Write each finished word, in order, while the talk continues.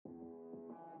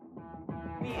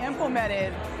We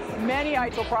implemented many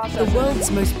ITIL processes. The world's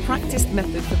most practiced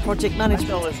method for project management.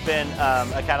 ITIL has been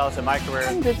a catalyst in my career.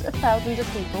 Hundreds of thousands of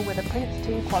people with a Prince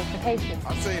 2 qualification.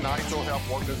 I've seen ITIL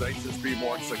help organizations be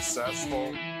more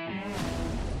successful.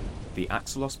 The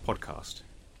Axelos Podcast,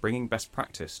 bringing best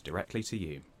practice directly to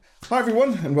you. Hi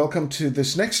everyone, and welcome to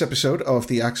this next episode of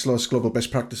the Axelos Global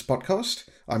Best Practice Podcast.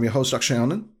 I'm your host, Akshay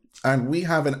Anand, and we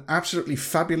have an absolutely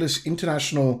fabulous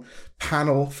international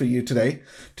panel for you today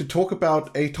to talk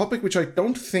about a topic which I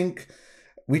don't think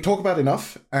we talk about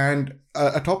enough, and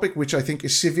a topic which I think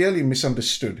is severely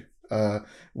misunderstood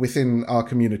within our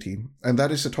community, and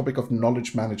that is the topic of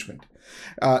knowledge management.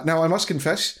 Now, I must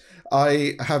confess,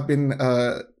 I have been,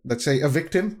 let's say, a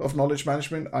victim of knowledge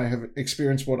management. I have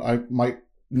experienced what I might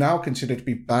now consider to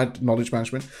be bad knowledge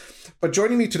management. But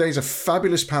joining me today is a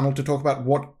fabulous panel to talk about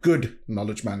what good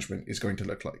knowledge management is going to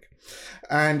look like.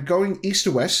 And going east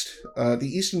to west, the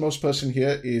easternmost person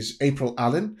here is April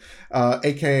Allen,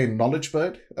 aka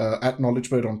KnowledgeBird, at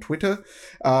KnowledgeBird on Twitter.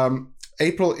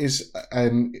 April is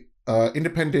an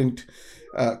independent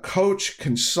coach,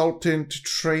 consultant,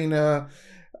 trainer,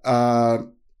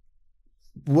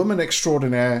 woman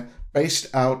extraordinaire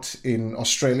based out in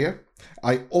Australia.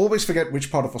 I always forget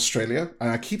which part of Australia, and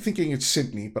I keep thinking it's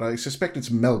Sydney, but I suspect it's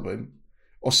Melbourne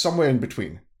or somewhere in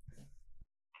between.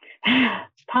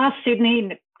 Past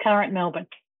Sydney, current Melbourne.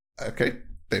 Okay,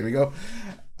 there we go.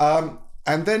 And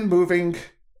then moving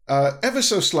ever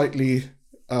so slightly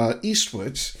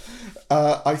eastwards,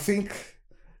 I think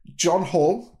John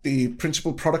Hall, the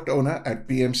principal product owner at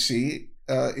BMC,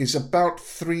 is about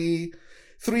three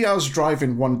hours drive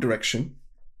in one direction.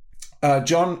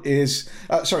 John is,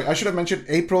 sorry, I should have mentioned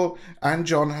April and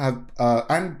John have,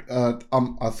 and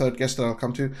our third guest that I'll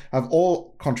come to, have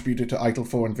all contributed to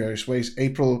ITIL4 in various ways.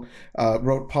 April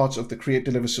wrote parts of the Create,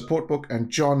 Deliver, Support book,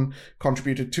 and John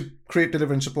contributed to Create,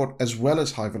 Deliver, and Support as well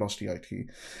as High Velocity IT.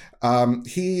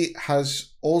 He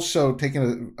has also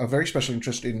taken a very special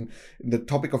interest in the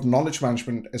topic of knowledge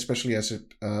management, especially as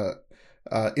it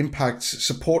impacts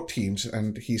support teams,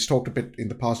 and he's talked a bit in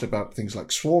the past about things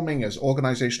like swarming as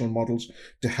organizational models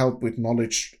to help with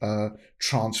knowledge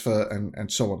transfer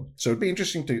and so on. So it'd be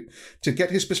interesting to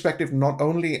get his perspective not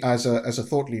only as a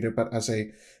thought leader but as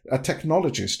a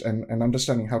technologist and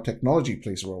understanding how technology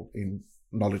plays a role in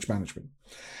knowledge management.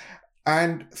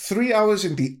 And 3 hours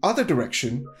in the other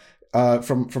direction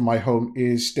from my home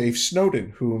is Dave Snowden,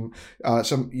 whom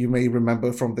some you may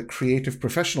remember from the Creative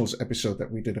Professionals episode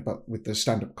that we did about with the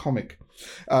stand-up comic.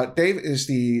 Dave is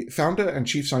the founder and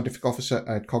chief scientific officer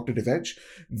at Cognitive Edge,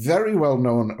 very well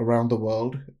known around the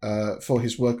world for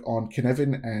his work on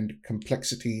Cynefin and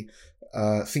complexity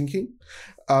thinking.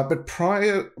 But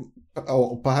prior,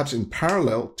 or perhaps in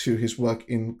parallel to his work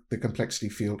in the complexity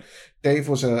field, Dave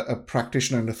was a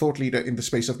practitioner and a thought leader in the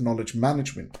space of knowledge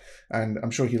management. And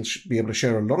I'm sure he'll be able to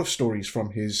share a lot of stories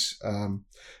from his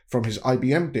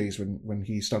IBM days when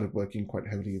he started working quite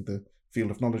heavily in the field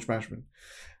of knowledge management.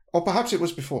 Or perhaps it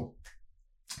was before.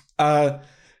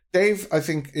 Dave, I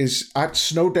think, is at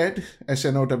Snowdead,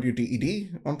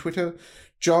 SNOWDED on Twitter.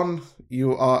 John,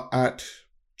 you are at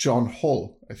John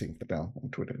Hall, I think, now on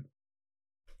Twitter.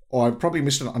 Or I probably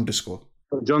missed an underscore.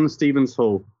 John Stevens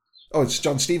Hall. Oh, it's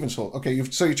John Stevens Hall. Okay,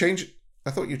 so you changed.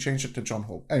 I thought you changed it to John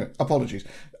Hall. Anyway, apologies.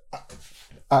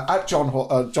 At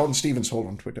John Stevens Hall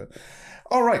on Twitter.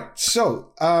 All right.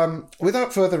 So,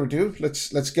 without further ado,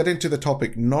 let's get into the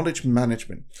topic: knowledge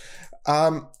management.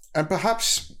 And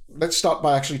perhaps let's start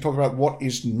by actually talking about what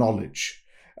is knowledge.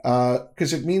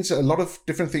 Because it means a lot of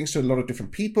different things to a lot of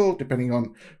different people, depending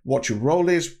on what your role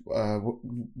is,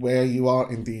 where you are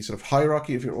in the sort of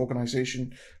hierarchy of your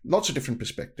organization, lots of different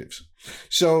perspectives.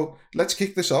 So let's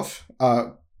kick this off.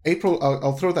 April,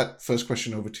 I'll throw that first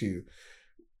question over to you.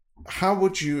 How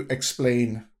would you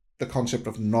explain the concept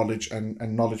of knowledge and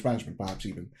knowledge management, perhaps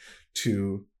even,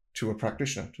 to a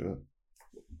practitioner,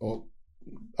 or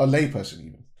a layperson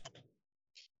even?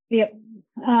 Yep.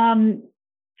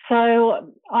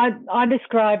 So I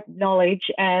describe knowledge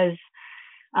as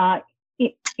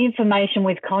information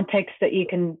with context that you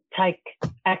can take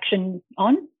action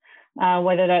on,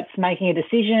 whether that's making a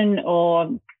decision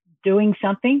or doing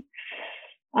something.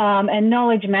 And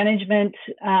knowledge management,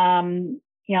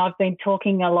 I've been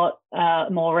talking a lot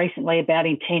more recently about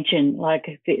intention. Like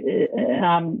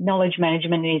knowledge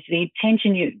management is the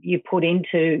intention you put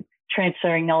into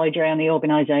transferring knowledge around the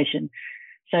organisation,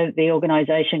 so that the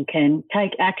organisation can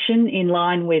take action in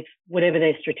line with whatever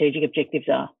their strategic objectives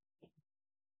are.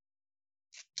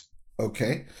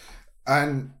 Okay.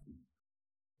 And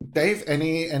Dave,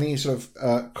 any sort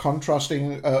of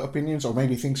contrasting opinions or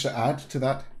maybe things to add to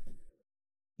that?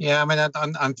 Yeah, I mean,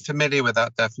 I'm familiar with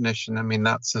that definition. I mean,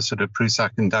 that's a sort of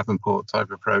Prusak and Davenport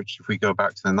type approach if we go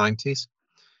back to the 90s.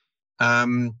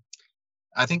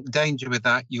 I think the danger with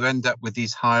that, you end up with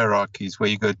these hierarchies where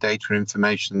you go data,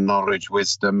 information, knowledge,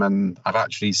 wisdom, and I've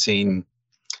actually seen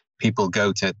people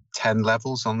go to 10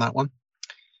 levels on that one.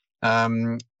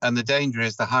 And the danger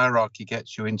is the hierarchy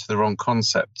gets you into the wrong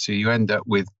concept. So you end up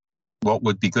with what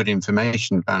would be good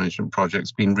information management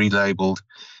projects being relabeled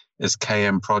as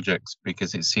KM projects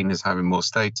because it's seen as having more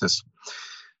status.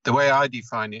 The way I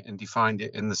define it and defined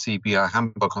it in the CBI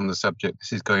handbook on the subject,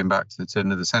 this is going back to the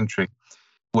turn of the century,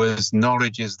 was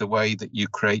knowledge is the way that you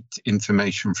create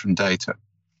information from data.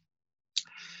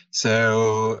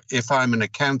 So if I'm an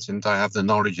accountant, I have the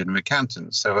knowledge of an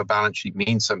accountant. So a balance sheet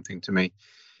means something to me.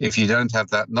 If you don't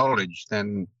have that knowledge,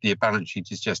 then the balance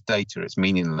sheet is just data. It's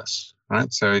meaningless,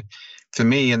 right? So for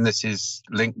me, and this is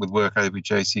linked with work I did with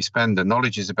JC Spender,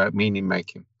 knowledge is about meaning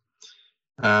making.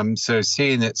 So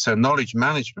seeing it, so knowledge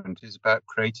management is about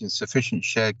creating sufficient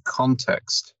shared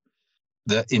context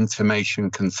that information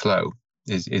can flow,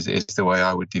 is the way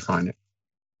I would define it.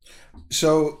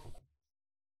 So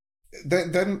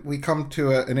then we come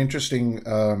to an interesting,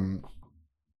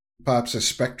 perhaps a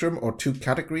spectrum or two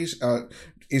categories.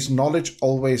 Is knowledge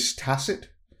always tacit,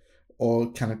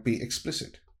 or can it be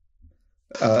explicit?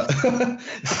 We're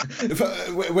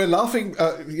laughing,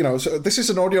 so this is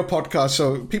an audio podcast,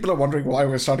 so people are wondering why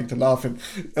we're starting to laugh, and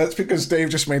that's because Dave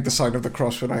just made the sign of the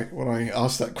cross when I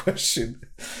asked that question.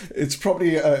 It's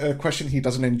probably a question he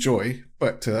doesn't enjoy,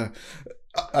 but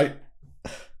I've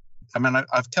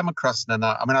come across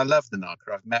Nanaka. I mean, I love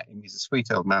Nanaka. I've met him. He's a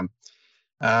sweet old man.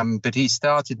 But he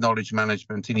started knowledge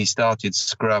management and he started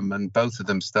Scrum, and both of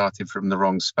them started from the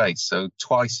wrong space. So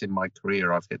twice in my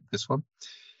career, I've hit this one.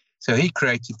 So he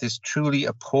created this truly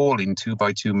appalling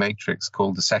 2x2 matrix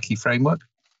called the Seki framework.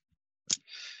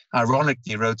 Ironically,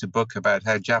 he wrote a book about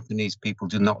how Japanese people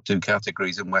do not do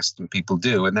categories and Western people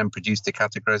do, and then produced a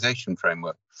categorization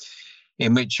framework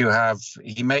in which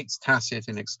he makes tacit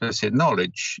and explicit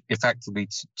knowledge effectively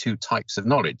two types of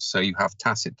knowledge. So you have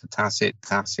tacit to tacit,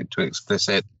 tacit to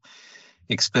explicit,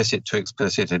 explicit to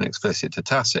explicit, and explicit to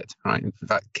tacit, right? In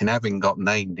fact, Cynefin got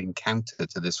named in counter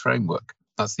to this framework.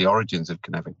 That's the origins of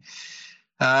Cynefin.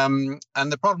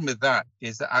 And the problem with that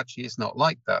is that actually it's not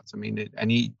like that. I mean,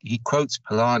 he quotes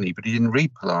Polanyi, but he didn't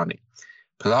read Polanyi.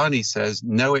 Polanyi says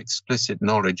no explicit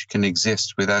knowledge can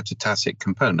exist without a tacit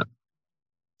component.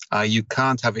 You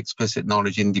can't have explicit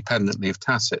knowledge independently of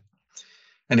tacit.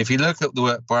 And if you look at the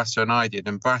work Boassa and I did,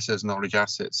 and Boassa's Knowledge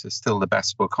Assets is still the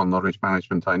best book on knowledge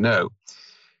management I know.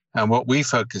 And what we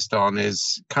focused on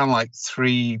is kind of like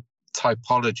three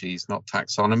typologies, not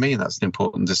taxonomy. That's an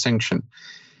important distinction.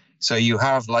 So you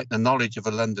have like the knowledge of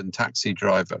a London taxi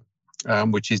driver,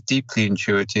 which is deeply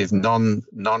intuitive,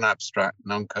 non-abstract,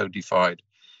 non-codified,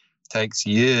 takes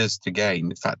years to gain,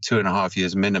 in fact, 2.5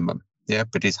 years minimum,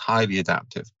 but is highly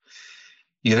adaptive.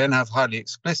 You then have highly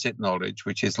explicit knowledge,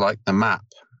 which is like the map,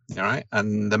 right?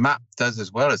 And the map does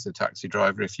as well as the taxi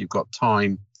driver if you've got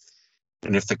time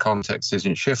and if the context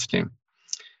isn't shifting.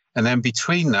 And then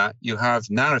between that, you have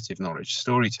narrative knowledge,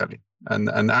 storytelling.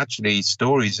 And actually,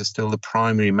 stories are still the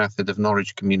primary method of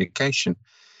knowledge communication.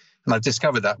 And I've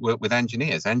discovered that work with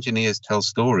engineers. Engineers tell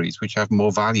stories which have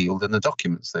more value than the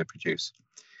documents they produce.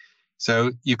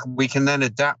 So we can then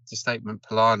adapt the statement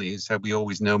Polanyi, who said we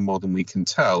always know more than we can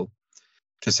tell,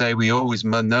 to say we always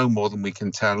know more than we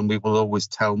can tell, and we will always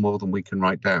tell more than we can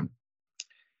write down.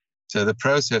 So the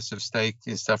process of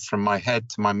taking stuff from my head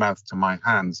to my mouth to my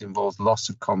hands involves loss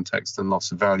of context and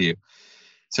loss of value.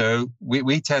 So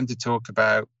we tend to talk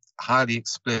about highly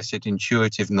explicit,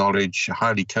 intuitive knowledge,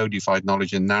 highly codified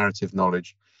knowledge, and narrative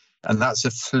knowledge. And that's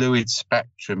a fluid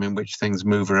spectrum in which things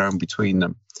move around between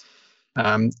them.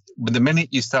 But the minute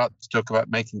you start to talk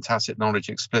about making tacit knowledge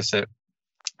explicit,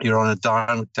 you're on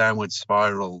a downward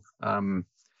spiral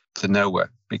to nowhere,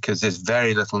 because there's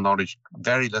very little knowledge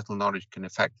can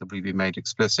effectively be made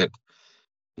explicit,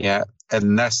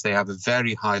 unless they have a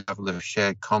very high level of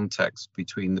shared context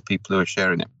between the people who are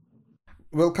sharing it.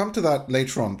 We'll come to that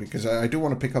later on, because I do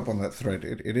want to pick up on that thread.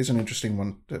 It is an interesting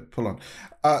one to pull on.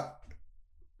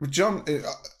 John,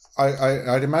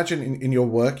 I'd imagine in your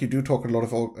work you do talk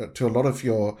to a lot of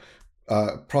your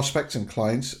prospects and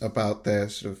clients about their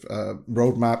sort of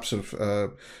roadmaps of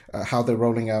how they're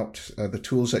rolling out the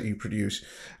tools that you produce.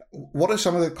 What are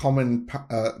some of the common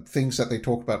things that they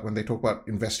talk about when they talk about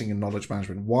investing in knowledge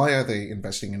management? Why are they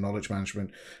investing in knowledge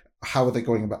management? How are they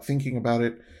going about thinking about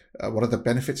it? What are the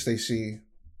benefits they see?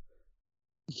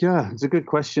 Yeah, it's a good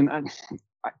question.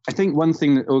 I think one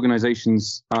thing that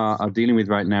organizations are dealing with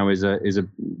right now is a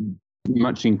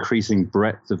much increasing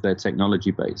breadth of their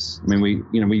technology base. I mean,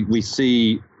 we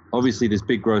see obviously this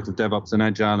big growth of DevOps and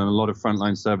Agile, and a lot of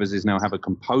frontline services now have a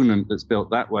component that's built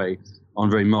that way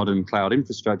on very modern cloud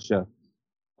infrastructure.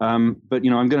 But I'm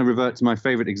going to revert to my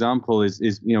favorite example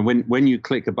is when you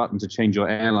click a button to change your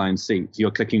airline seat,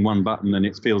 you're clicking one button and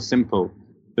it feels simple,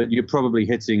 but you're probably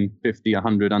hitting 50,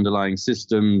 100 underlying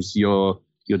systems. You're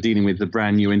dealing with the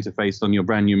brand new interface on your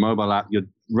brand new mobile app. You're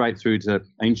right through to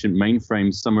ancient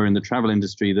mainframes somewhere in the travel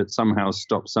industry that somehow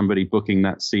stopped somebody booking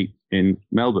that seat in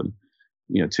Melbourne,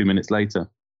 2 minutes later.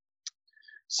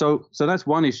 So that's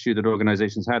one issue that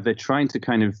organizations have. They're trying to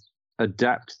kind of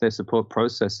adapt their support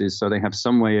processes so they have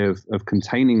some way of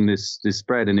containing this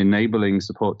spread and enabling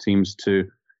support teams to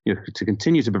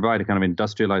continue to provide a kind of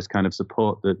industrialized kind of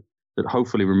support that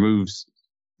hopefully removes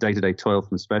day-to-day toil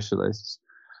from specialists.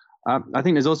 I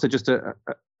think there's also just a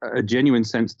genuine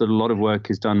sense that a lot of work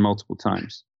is done multiple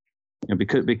times.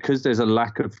 Because there's a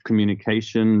lack of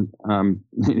communication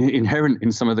inherent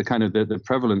in some of the kind of the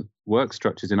prevalent work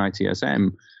structures in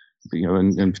ITSM,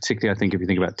 and particularly I think if you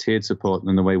think about tiered support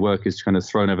and the way work is kind of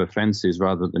thrown over fences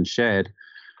rather than shared,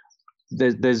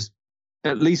 there's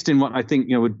at least in what I think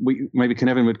we maybe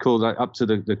Kevin would call that up to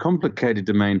the complicated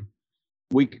domain,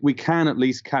 we can at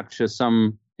least capture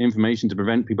some information to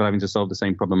prevent people having to solve the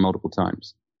same problem multiple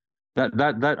times.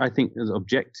 That I think is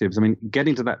objectives. I mean,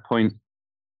 getting to that point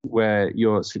where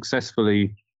you're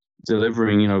successfully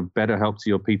delivering, better help to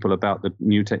your people about the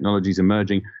new technologies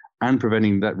emerging and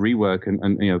preventing that rework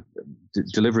and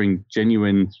delivering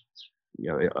genuine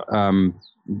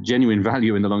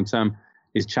value in the long term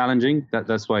is challenging.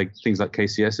 That's why things like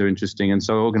KCS are interesting. And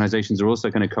so organizations are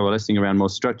also kind of coalescing around more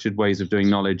structured ways of doing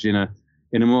knowledge in a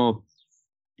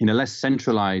less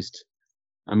centralized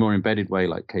and more embedded way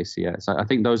like KCS. I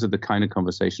think those are the kind of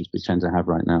conversations we tend to have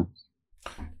right now.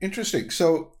 Interesting.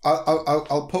 So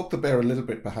I'll poke the bear a little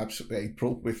bit, perhaps,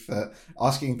 April, with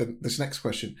asking this next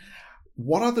question.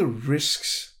 What are the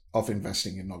risks of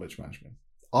investing in knowledge management?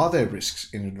 Are there risks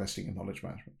in investing in knowledge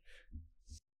management?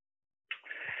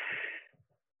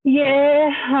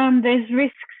 Yeah, there's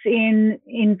risks in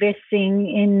investing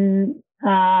in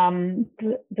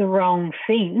the wrong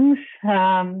things.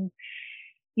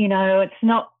 It's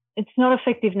not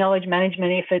effective knowledge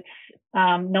management if it's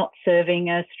not serving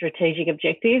a strategic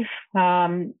objective.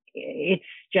 It's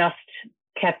just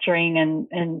capturing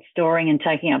and storing and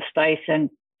taking up space and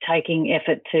taking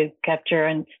effort to capture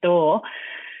and store.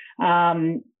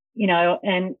 I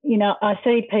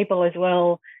see people as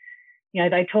well,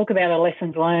 they talk about our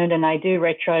lessons learned and they do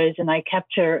retros and they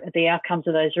capture the outcomes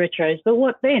of those retros. But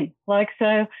what then?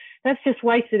 So that's just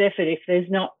wasted effort if there's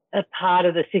not a part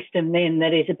of the system then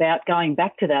that is about going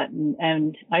back to that.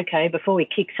 And okay, before we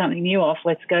kick something new off,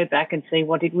 let's go back and see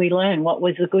what did we learn? What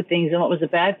was the good things and what was the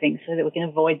bad things so that we can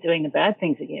avoid doing the bad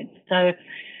things again. So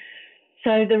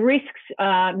the risks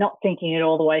are not thinking it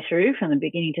all the way through from the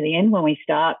beginning to the end when we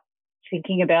start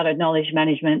thinking about a knowledge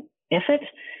management effort,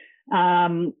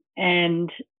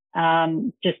 and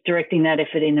just directing that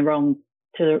effort in the wrong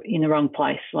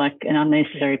place, like an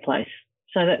unnecessary place.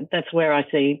 So that's where I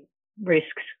see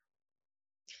risks.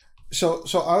 So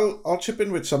I'll chip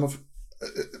in with some of,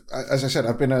 as I said,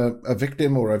 I've been a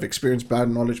victim or I've experienced bad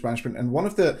knowledge management, and one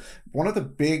of the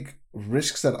big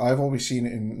risks that I've always seen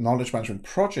in knowledge management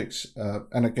projects,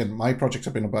 and again, my projects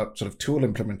have been about sort of tool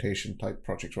implementation type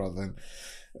projects rather than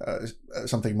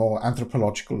something more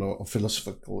anthropological or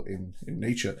philosophical in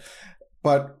nature.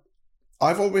 But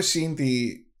I've always seen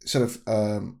the sort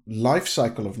of life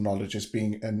cycle of knowledge as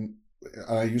being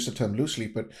I use the term loosely,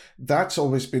 but that's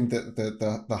always been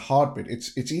the hard bit.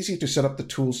 It's easy to set up the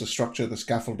tools, the structure, the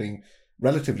scaffolding,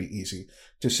 relatively easy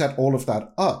to set all of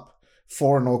that up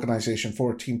for an organization,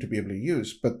 for a team to be able to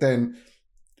use. But then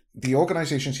the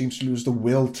organization seems to lose the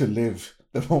will to live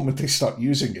the moment they start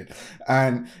using it.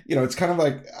 And, it's kind of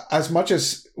like, as much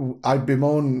as I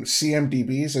bemoan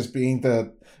CMDBs as being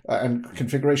and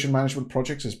configuration management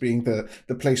projects as being the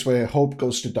place where hope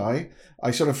goes to die,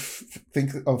 I sort of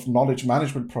think of knowledge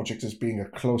management projects as being a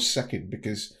close second,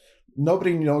 because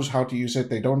nobody knows how to use it.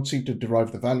 They don't seem to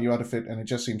derive the value out of it. And it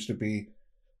just seems to be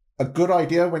a good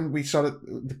idea when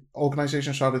the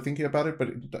organization started thinking about it, but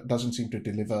it doesn't seem to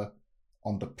deliver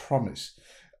on the promise.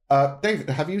 David,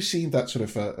 have you seen that sort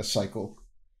of a cycle?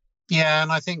 Yeah,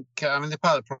 and I think, the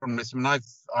part of the problem is,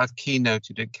 I've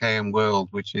keynoted at KM World,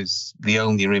 which is the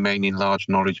only remaining large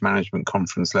knowledge management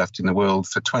conference left in the world,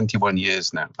 for 21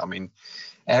 years now.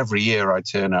 Every year I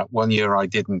turn up. One year I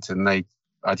didn't, and I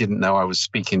didn't know I was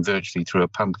speaking virtually through a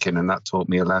pumpkin, and that taught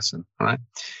me a lesson, right?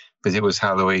 Because it was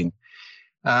Halloween.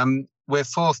 One we're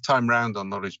fourth time round on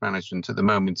knowledge management at the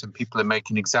moment, and people are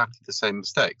making exactly the same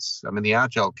mistakes. I mean, the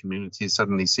agile community is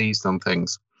suddenly seized on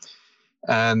things,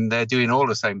 and they're doing all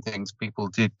the same things people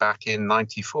did back in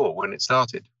 '94 when it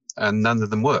started, and none of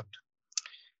them worked.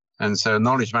 And so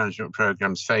knowledge management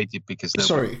programs faded because...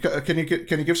 Sorry, can you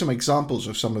give some examples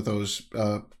of some of those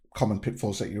common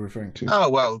pitfalls that you're referring to? Oh,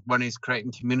 well, one is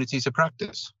creating communities of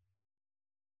practice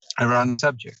around the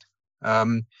subject.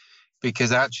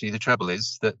 Because actually the trouble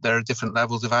is that there are different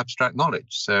levels of abstract knowledge.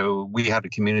 So we had a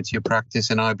community of practice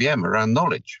in IBM around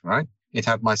knowledge, right? It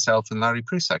had myself and Larry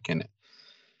Prusak in it.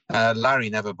 Larry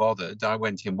never bothered. I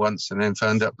went in once and then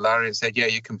phoned up Larry and said, yeah,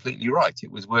 you're completely right.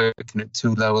 It was working at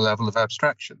too low a level of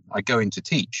abstraction. I go in to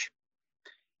teach,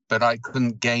 but I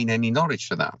couldn't gain any knowledge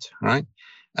for that, right?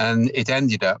 And it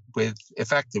ended up with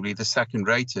effectively the second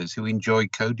raters who enjoy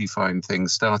codifying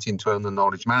things starting to own the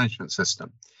knowledge management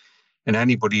system. And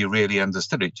anybody who really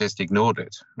understood it just ignored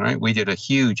it, right? We did a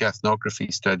huge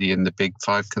ethnography study in the big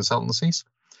 5 consultancies.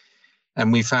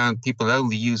 And we found people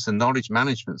only use the knowledge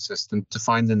management system to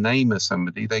find the name of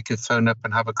somebody they could phone up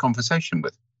and have a conversation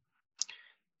with,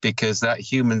 because that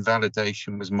human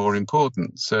validation was more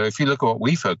important. So if you look at what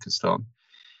we focused on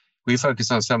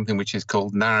something which is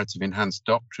called narrative enhanced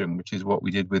doctrine, which is what we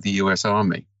did with the US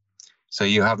Army. So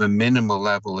you have a minimal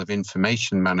level of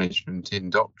information management in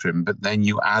doctrine, but then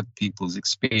you add people's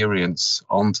experience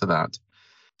onto that.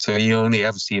 So you only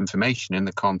ever see information in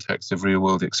the context of real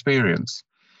world experience.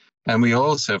 And we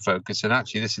also focus, and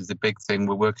actually this is the big thing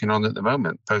we're working on at the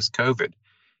moment, post-COVID,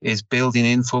 is building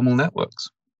informal networks.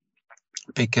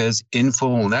 Because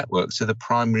informal networks are the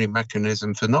primary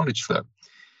mechanism for knowledge flow.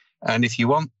 And if you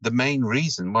want the main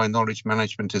reason why knowledge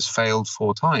management has failed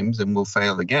 4 times and will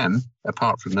fail again,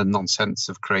 apart from the nonsense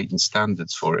of creating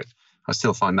standards for it, I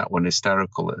still find that one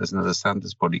hysterical that there's another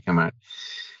standards body come out,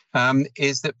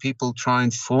 is that people try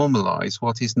and formalize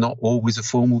what is not always a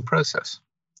formal process.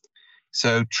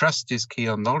 So trust is key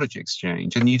on knowledge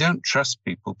exchange, and you don't trust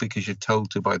people because you're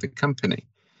told to by the company.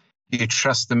 You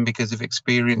trust them because of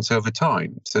experience over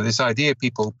time. So this idea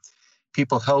people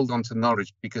hold on to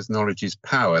knowledge because knowledge is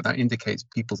power, that indicates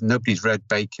nobody's read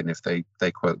Bacon if they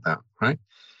quote that, right?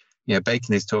 Yeah,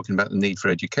 Bacon is talking about the need for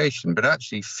education, but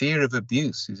actually fear of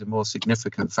abuse is a more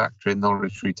significant factor in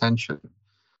knowledge retention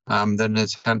than an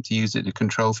attempt to use it to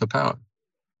control for power.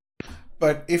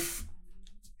 But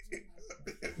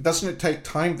doesn't it take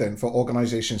time then for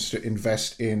organizations to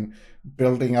invest in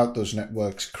building out those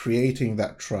networks, creating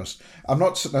that trust? I'm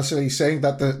not necessarily saying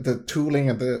that the tooling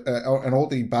and and all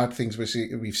the bad things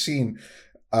we've seen,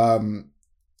 they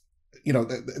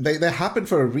happen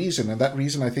for a reason, and that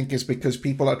reason I think is because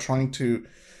people are trying to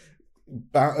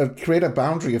create a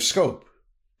boundary of scope.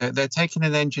 They're taking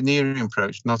an engineering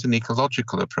approach, not an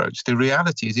ecological approach. The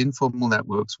reality is informal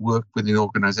networks work within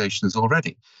organizations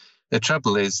already. The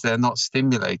trouble is they're not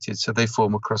stimulated, so they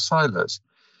form across silos.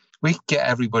 We can get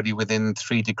everybody within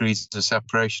 3 degrees of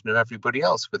separation of everybody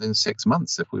else within 6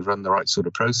 months if we run the right sort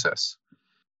of process.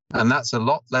 And that's a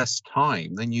lot less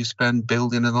time than you spend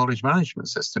building a knowledge management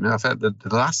system. In fact, the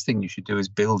last thing you should do is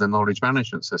build a knowledge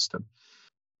management system.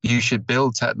 You should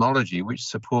build technology which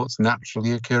supports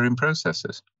naturally occurring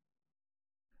processes.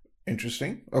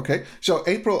 Interesting. Okay. So,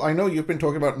 April, I know you've been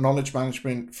talking about knowledge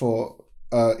management for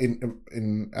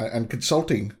and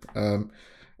consulting.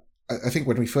 I think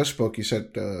when we first spoke, you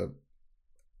said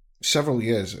several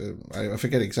years. I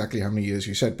forget exactly how many years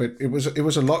you said, but it was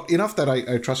a lot, enough that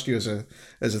I trust you as a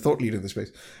thought leader in the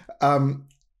space.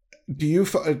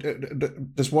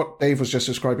 Does what Dave was just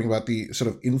describing about the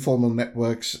sort of informal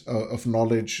networks of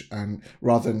knowledge, and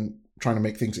rather than trying to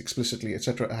make things explicitly,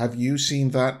 etc., have you seen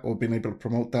that or been able to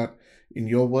promote that in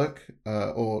your work,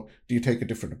 or do you take a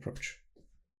different approach?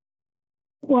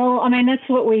 Well, I mean, that's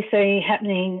what we see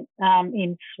happening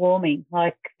in swarming.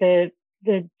 Like the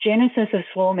genesis of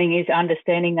swarming is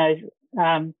understanding those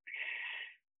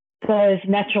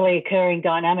naturally occurring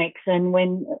dynamics. And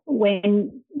when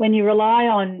you rely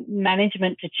on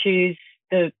management to choose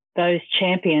those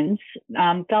champions,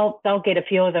 they'll get a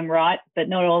few of them right, but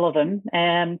not all of them.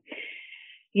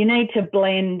 You need to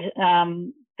blend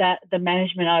the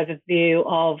management overview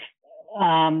of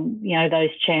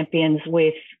those champions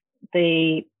with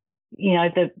the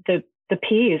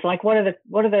peers. Like what are the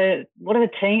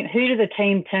team, who do the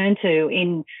team turn to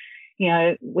in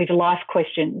with life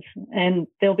questions? And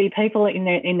there'll be people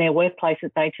in their workplace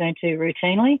that they turn to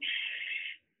routinely.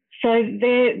 So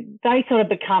they sort of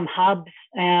become hubs,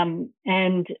 and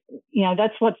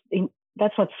that's what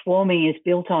swarming is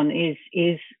built on,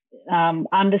 is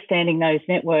understanding those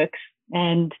networks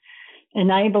and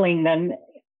enabling them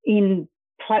in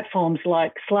platforms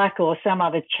like Slack or some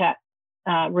other chat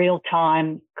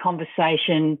real-time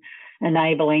conversation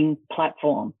enabling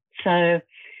platform. So,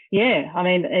 yeah, I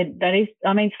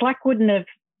mean, Slack wouldn't have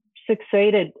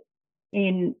succeeded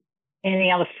in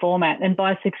any other format. And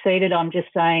by succeeded, I'm just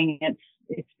saying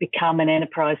it's become a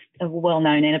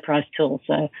well-known enterprise tool.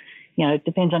 So, it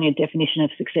depends on your definition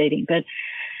of succeeding. But,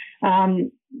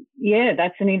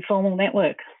 that's an informal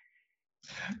network.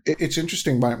 It's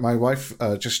interesting. My wife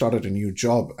just started a new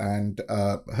job, and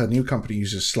her new company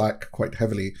uses Slack quite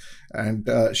heavily. And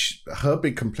her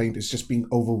big complaint is just being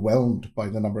overwhelmed by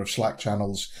the number of Slack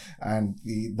channels and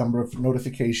the number of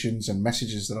notifications and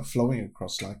messages that are flowing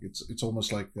across Slack. It's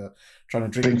almost like trying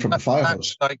to drink from a fire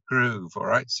hose. Like Groove, all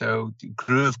right? So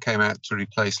Groove came out to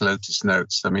replace Lotus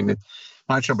Notes. I mean,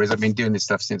 my trouble is I've been doing this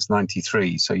stuff since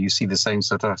 '93, so you see the same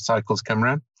sort of cycles come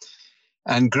around.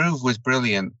 And Groove was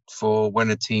brilliant for when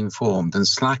a team formed, and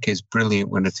Slack is brilliant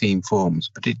when a team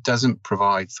forms, but it doesn't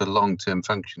provide for long-term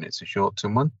function. It's a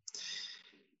short-term one.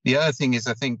 The other thing is,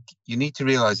 I think you need to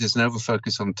realize there's an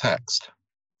overfocus on text.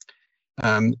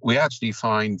 We actually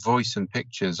find voice and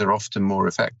pictures are often more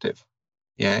effective,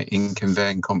 in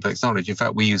conveying complex knowledge. In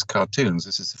fact, we use cartoons.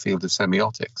 This is the field of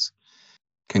semiotics.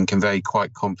 Can convey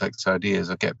quite complex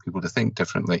ideas or get people to think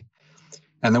differently.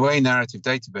 And the way narrative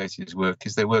databases work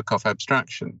is they work off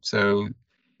abstraction. So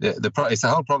it's the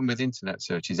whole problem with internet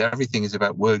search is everything is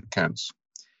about word counts.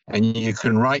 And you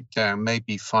can write down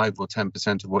maybe 5 or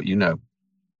 10% of what you know.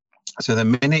 So the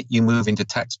minute you move into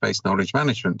text-based knowledge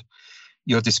management,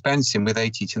 you're dispensing with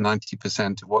 80 to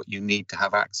 90% of what you need to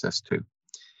have access to.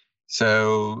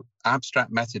 So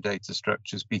abstract metadata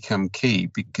structures become key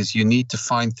because you need to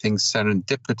find things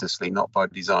serendipitously, not by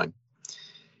design.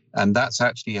 And that's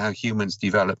actually how humans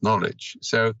develop knowledge.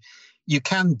 So you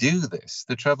can do this.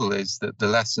 The trouble is that the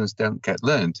lessons don't get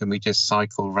learned and we just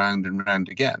cycle round and round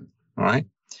again, all right?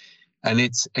 And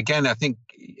it's, again, I think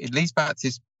it leads back to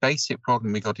this basic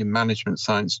problem we got in management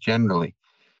science generally,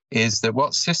 is that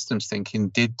what systems thinking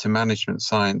did to management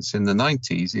science in the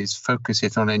 90s is focus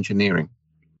it on engineering.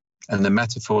 And the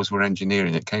metaphors were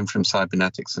engineering. It came from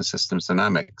cybernetics and systems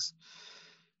dynamics.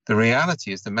 The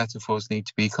reality is the metaphors need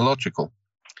to be ecological.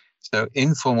 So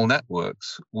informal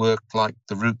networks work like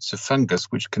the roots of fungus,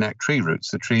 which connect tree roots.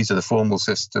 The trees are the formal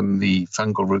system, the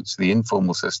fungal roots are the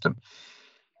informal system.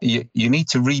 You need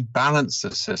to rebalance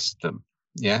the system,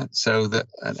 so that,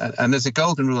 and there's a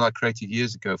golden rule I created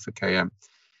years ago for KM.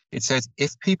 It says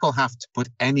if people have to put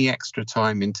any extra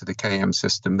time into the KM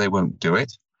system, they won't do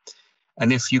it.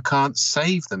 And if you can't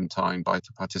save them time by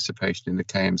participation in the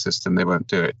KM system, they won't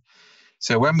do it.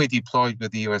 So when we deployed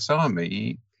with the US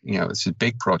Army, it's a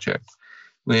big project.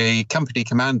 Company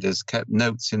commanders kept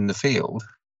notes in the field,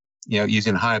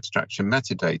 using high abstraction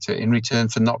metadata in return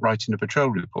for not writing a patrol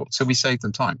report. So we saved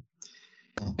them time.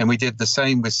 And we did the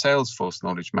same with Salesforce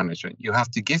knowledge management. You have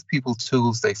to give people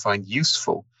tools they find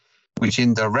useful, which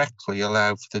indirectly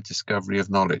allow for the discovery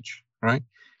of knowledge, right?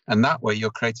 And that way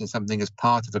you're creating something as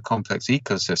part of a complex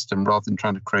ecosystem rather than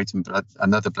trying to create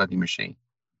another bloody machine.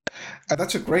 And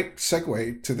that's a great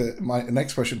segue to my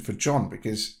next question for John,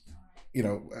 because,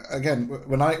 again,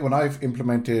 when I've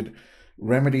implemented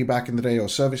Remedy back in the day or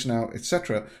ServiceNow,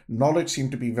 etc., knowledge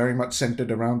seemed to be very much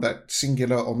centered around that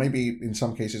singular, or maybe in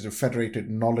some cases a federated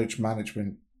knowledge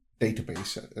management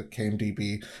database, a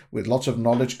KMDB, with lots of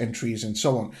knowledge entries and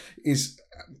so on.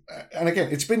 And again,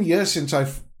 it's been years since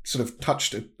I've sort of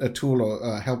touched a tool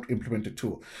or helped implement a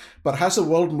tool. But has the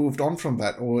world moved on from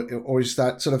that, or is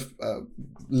that sort of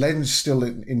lens still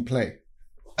in play?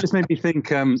 Just made me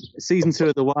think season 2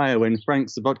 of The Wire, when Frank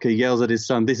Sobotka yells at his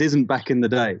son, "This isn't back in the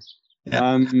day."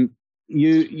 Yeah.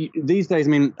 You these days,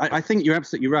 I think you're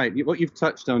absolutely right. What you've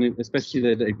touched on,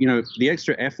 especially the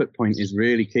extra effort point is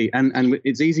really key. And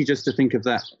it's easy just to think of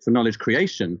that for knowledge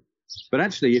creation. But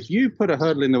actually, if you put a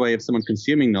hurdle in the way of someone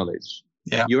consuming knowledge,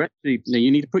 you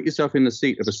need to put yourself in the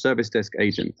seat of a service desk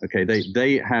agent. Okay,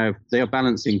 they are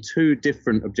balancing 2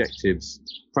 different objectives,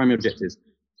 primary objectives.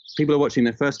 People are watching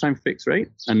their first time fix rate,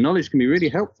 and knowledge can be really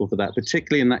helpful for that,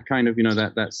 particularly in that kind of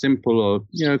that simple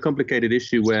or complicated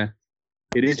issue where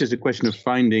it is just a question of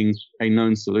finding a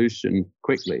known solution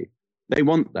quickly. They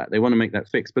want that. They want to make that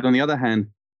fix. But on the other hand,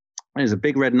 there's a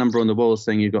big red number on the wall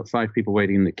saying you've got 5 people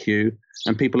waiting in the queue,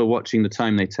 and people are watching the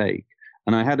time they take.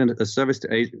 And I had a service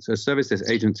desk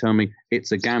agent tell me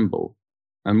it's a gamble.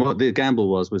 And what the gamble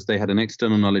was they had an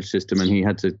external knowledge system, and he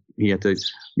had to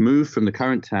move from the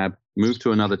current tab, move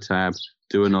to another tab,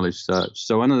 do a knowledge search.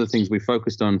 So one of the things we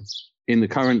focused on in the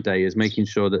current day is making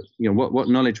sure that what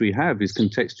knowledge we have is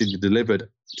contextually delivered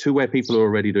to where people are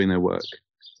already doing their work.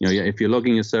 If you're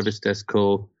logging a service desk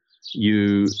call,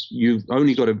 you've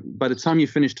only got to, by the time you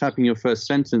finish typing your first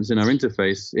sentence in our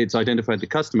interface, it's identified the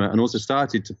customer and also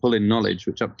started to pull in knowledge,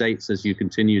 which updates as you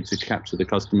continue to capture the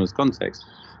customer's context.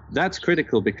 That's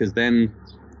critical because then,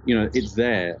 it's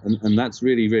there, and that's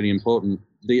really, really important.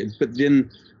 But then,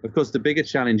 of course, the bigger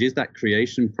challenge is that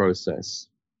creation process,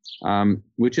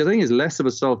 which I think is less of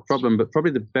a solved problem, but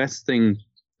probably the best thing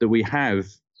that we have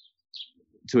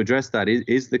to address that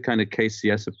is the kind of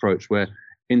KCS approach, where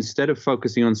instead of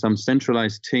focusing on some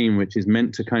centralized team, which is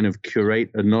meant to kind of curate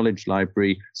a knowledge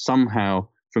library somehow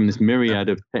from this myriad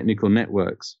of technical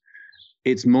networks,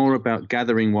 it's more about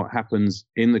gathering what happens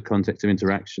in the context of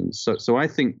interactions. So I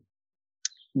think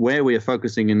where we are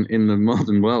focusing in the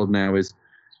modern world now is,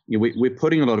 we're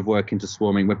putting a lot of work into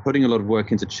swarming. We're putting a lot of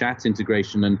work into chat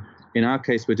integration. And in our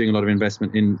case, we're doing a lot of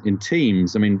investment in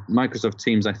Teams. I mean, Microsoft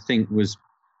Teams, I think, was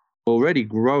already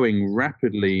growing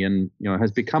rapidly and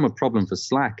has become a problem for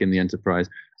Slack in the enterprise.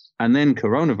 And then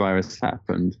coronavirus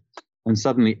happened, and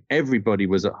suddenly everybody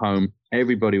was at home.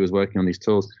 Everybody was working on these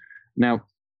tools. Now,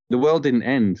 the world didn't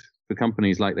end for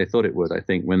companies like they thought it would, I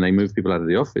think, when they moved people out of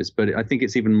the office. But I think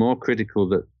it's even more critical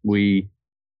that we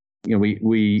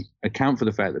account for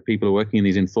the fact that people are working in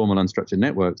these informal, unstructured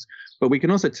networks. But we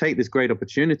can also take this great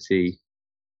opportunity,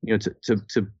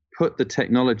 to put the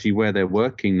technology where they're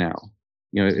working now.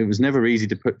 It was never easy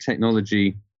to put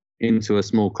technology into a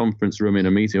small conference room in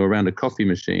a meeting or around a coffee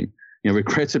machine.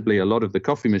 Regrettably, a lot of the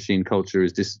coffee machine culture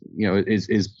is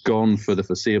is gone for the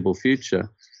foreseeable future.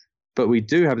 But we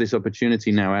do have this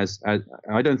opportunity now, as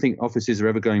I don't think offices are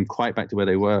ever going quite back to where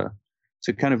they were,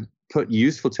 to kind of put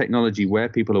useful technology where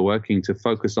people are working, to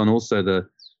focus on also the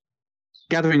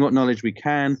gathering what knowledge we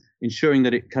can, ensuring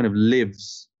that it kind of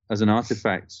lives as an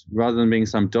artifact rather than being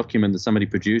some document that somebody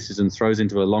produces and throws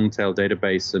into a long tail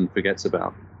database and forgets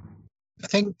about.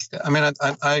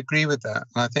 I agree with that.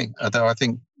 I think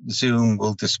Zoom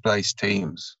will displace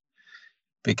Teams,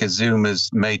 because Zoom has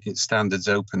made its standards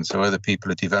open, so other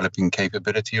people are developing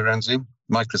capability around Zoom.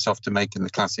 Microsoft are making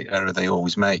the classic error they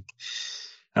always make.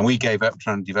 And we gave up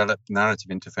trying to develop narrative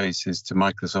interfaces to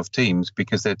Microsoft Teams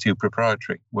because they're too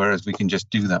proprietary, whereas we can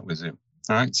just do that with Zoom.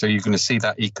 All right, so you're going to see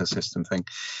that ecosystem thing.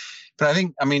 But I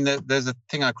think, there's a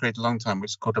thing I created a long time,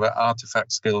 which is called about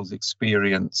artifact, skills,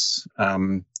 experience,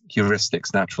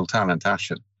 heuristics, natural talent,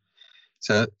 ASHN.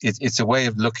 So it's a way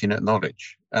of looking at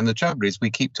knowledge. And the trouble is we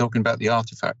keep talking about the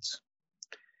artifacts,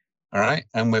 all right?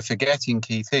 And we're forgetting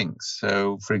key things.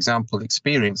 So, for example,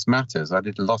 experience matters. I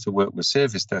did a lot of work with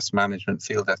service desk management,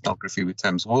 field ethnography with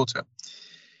Thames Water.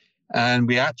 And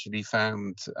we actually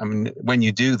found, when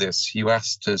you do this, you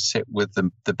ask to sit with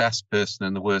the best person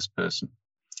and the worst person.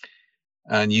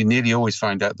 And you nearly always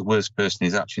find out the worst person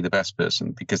is actually the best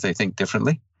person because they think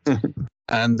differently.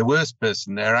 And the worst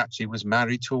person there actually was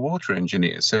married to a water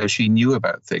engineer. So she knew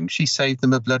about things. She saved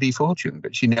them a bloody fortune,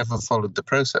 but she never followed the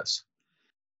process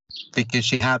because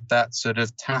she had that sort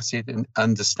of tacit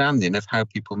understanding of how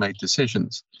people made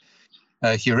decisions.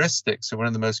 Heuristics are one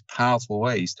of the most powerful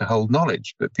ways to hold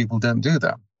knowledge, but people don't do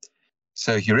that.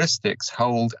 So heuristics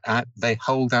hold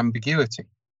ambiguity.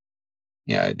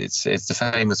 Yeah, it's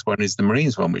the famous one is the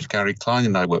Marines one, which Gary Klein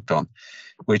and I worked on,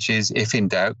 which is, if in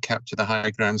doubt, capture the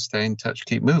high ground, stay in touch,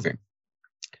 keep moving.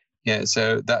 Yeah,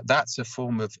 so that's a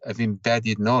form of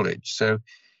embedded knowledge. So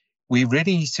we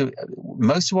really need to,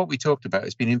 most of what we talked about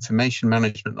has been information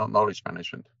management, not knowledge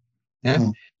management. Yeah.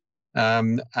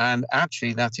 Mm-hmm. And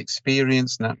actually that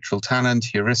experience, natural talent,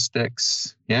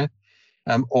 heuristics, yeah,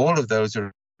 all of those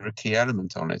are a key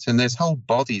element on it. And there's whole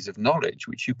bodies of knowledge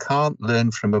which you can't learn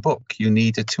from a book. You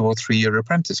need a 2 or 3 year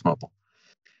apprentice model.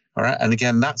 All right. And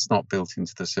again, that's not built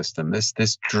into the system. This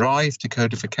drive to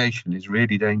codification is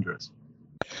really dangerous.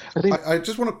 I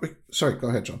just want to, sorry, go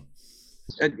ahead, John.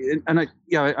 And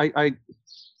I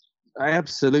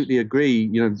absolutely agree,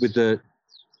 with the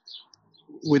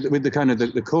kind of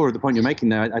the core of the point you're making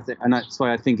there. And that's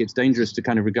why I think it's dangerous to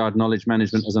kind of regard knowledge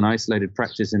management as an isolated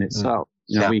practice in itself.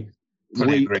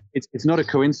 It's not a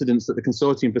coincidence that the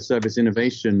Consortium for Service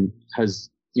Innovation has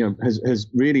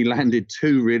really landed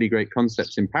 2 really great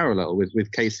concepts in parallel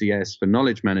with KCS for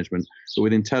knowledge management, but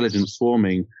with intelligent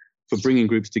swarming for bringing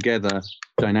groups together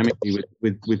dynamically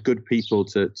with good people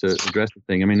to address the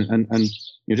thing. I mean, and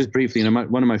just briefly,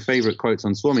 one of my favorite quotes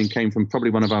on swarming came from probably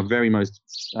one of our very most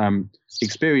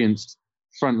experienced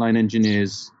frontline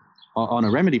engineers on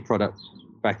a Remedy product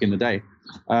back in the day,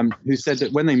 who said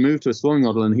that when they moved to a swarming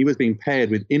model and he was being paired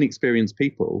with inexperienced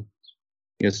people,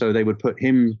 so they would put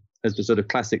him as the sort of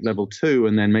classic level 2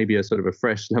 and then maybe a sort of a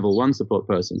fresh level 1 support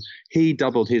person, he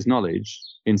doubled his knowledge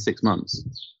in 6 months.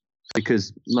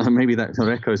 because maybe that sort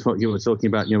of echoes what you were talking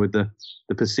about, with the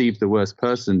perceived the worst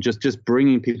person. Just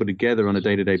bringing people together on a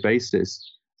day-to-day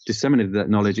basis disseminated that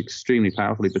knowledge extremely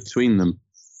powerfully between them.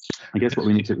 I guess what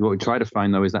we try to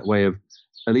find, though, is that way of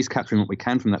at least capturing what we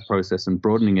can from that process and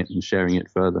broadening it and sharing it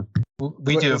further.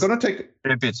 We do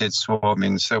distributed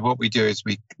swarming. So what we do is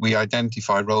we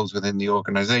identify roles within the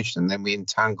organization, then we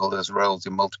entangle those roles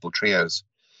in multiple trios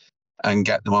and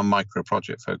get them on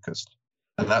micro-project focused.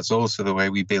 And that's also the way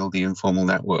we build the informal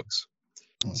networks.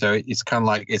 So it's kind of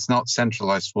like, it's not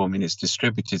centralized swarming, it's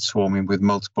distributed swarming with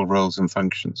multiple roles and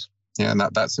functions. Yeah, and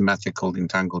that's a method called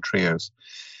entangled trios.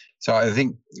 So I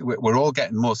think we're all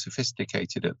getting more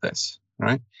sophisticated at this,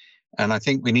 right? And I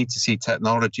think we need to see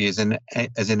technology as an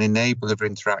enabler of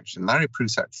interaction. Larry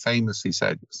Prusak famously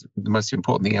said, the most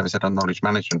important thing he ever said on knowledge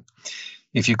management,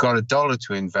 if you've got $1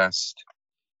 to invest,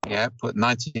 put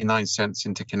 99 cents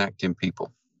into connecting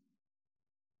people.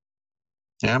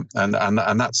 Yeah,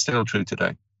 and that's still true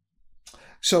today.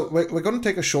 So we're going to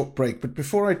take a short break, but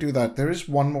before I do that, there is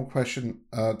one more question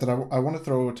that I want to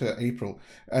throw over to April.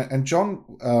 And John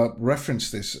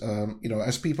referenced this.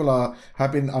 As people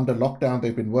have been under lockdown,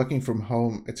 they've been working from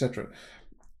home, etc.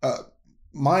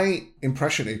 My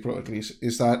impression, April, at least,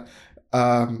 is that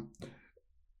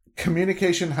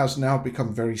communication has now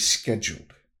become very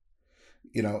scheduled.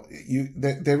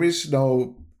 There is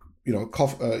no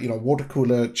water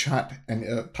cooler chat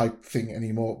and type thing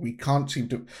anymore. We can't seem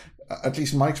to. At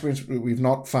least in my experience, we've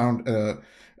not found a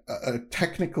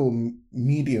technical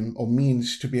medium or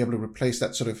means to be able to replace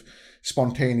that sort of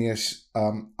spontaneous,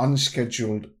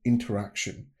 unscheduled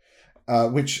interaction,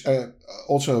 which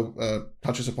also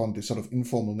touches upon this sort of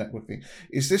informal networking.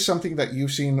 Is this something that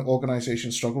you've seen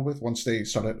organizations struggle with once they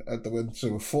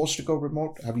were forced to go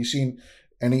remote? Have you seen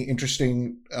any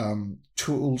interesting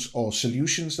tools or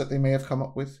solutions that they may have come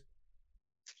up with?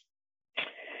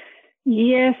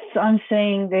 Yes, I'm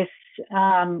seeing this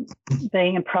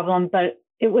being a problem, but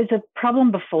it was a problem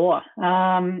before.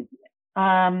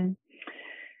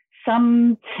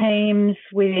 Some teams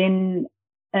within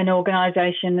an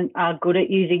organisation are good at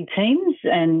using Teams,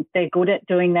 and they're good at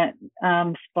doing that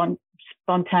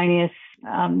spontaneous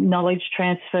knowledge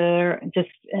transfer,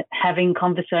 just having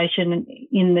conversation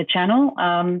in the channel,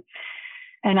 and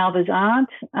others aren't.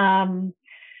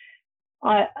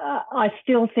 I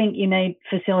still think you need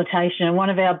facilitation, and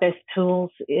one of our best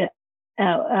tools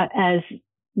as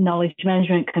knowledge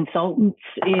management consultants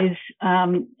is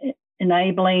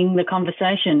enabling the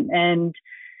conversation. And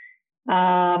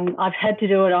I've had to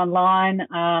do it online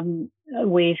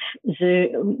with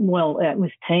Zoom,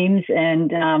 with Teams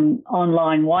and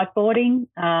online whiteboarding.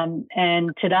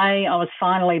 And today I was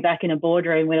finally back in a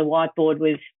boardroom with a whiteboard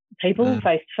with people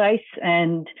face to face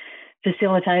and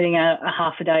facilitating a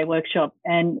half a day workshop.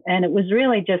 And it was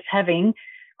really just having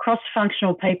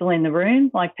cross-functional people in the room,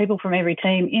 like people from every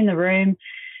team in the room,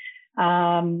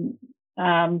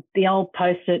 the old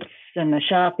Post-its and the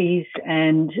Sharpies,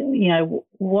 and,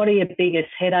 what are your biggest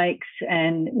headaches,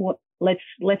 and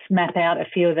let's map out a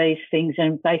few of these things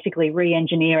and basically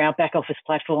re-engineer our back office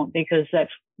platform, because that's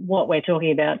what we're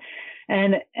talking about.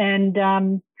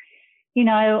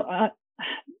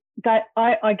 That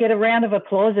I get a round of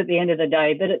applause at the end of the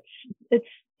day, but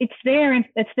it's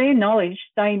their knowledge.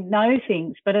 They know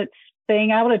things, but it's being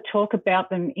able to talk about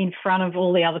them in front of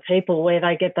all the other people where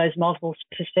they get those multiple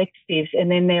perspectives,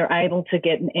 and then they're able to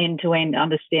get an end-to-end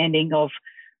understanding of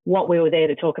what we were there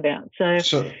to talk about.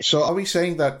 So are we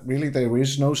saying that really there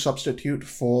is no substitute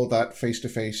for that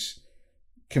face-to-face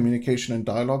communication and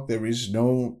dialogue? There is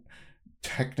no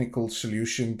technical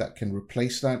solution that can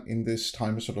replace that in this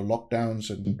time of sort of lockdowns?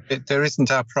 And there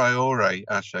isn't a priori,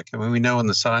 Ashok. I mean, we know on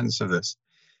the science of this.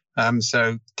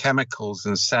 So chemicals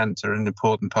and scent are an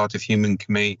important part of human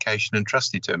communication and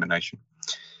trust determination.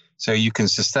 So you can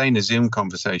sustain a Zoom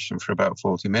conversation for about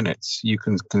 40 minutes. You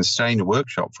can sustain a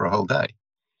workshop for a whole day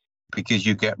because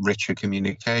you get richer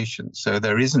communication. So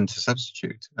there isn't a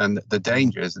substitute. And the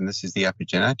danger is, and this is the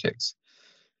epigenetics,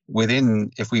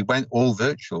 if we went all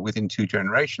virtual within 2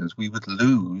 generations, we would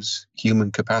lose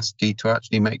human capacity to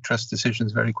actually make trust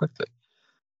decisions very quickly.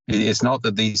 It's not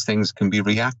that these things can be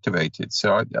reactivated.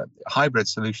 So hybrid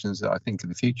solutions, I think, are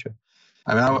the future.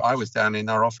 I mean, I was down in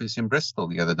our office in Bristol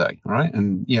the other day, right?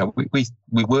 And,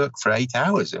 we worked for 8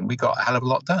 hours and we got a hell of a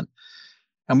lot done.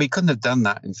 And we couldn't have done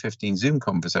that in 15 Zoom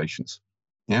conversations.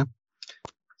 Yeah.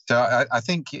 So I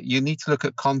think you need to look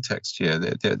at context here.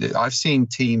 I've seen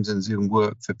Teams and Zoom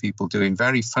work for people doing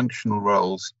very functional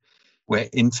roles where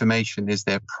information is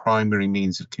their primary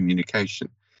means of communication.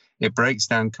 It breaks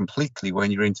down completely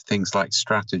when you're into things like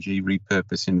strategy,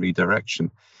 repurposing, redirection.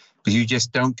 but you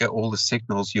just don't get all the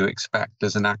signals you expect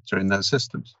as an actor in those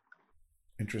systems.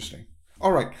 Interesting.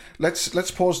 All right,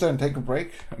 let's pause there and take a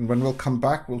break. And when we'll come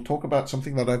back, we'll talk about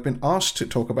something that I've been asked to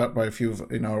talk about by a few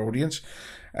in our audience,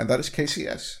 and that is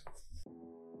KCS.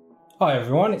 Hi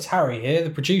everyone, it's Harry here, the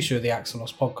producer of the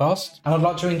Axelos podcast, and I'd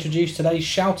like to introduce today's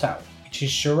shout out, which is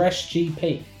Suresh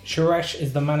GP. Suresh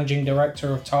is the managing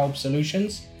director of Talb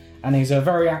Solutions, and he's a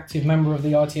very active member of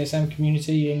the ITSM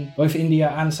community in both India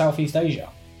and Southeast Asia.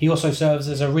 He also serves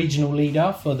as a regional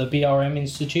leader for the BRM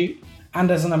Institute and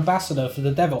as an ambassador for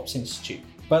the DevOps Institute.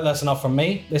 But that's enough from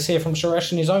me. Let's hear from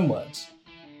Suresh in his own words.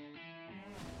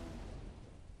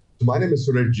 My name is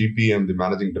Suresh GP. I'm the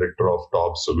managing director of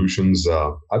Talb Solutions.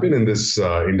 I've been in this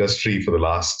industry for the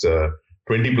last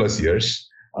 20 plus years.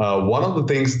 One of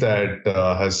the things that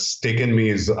has taken me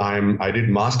is I did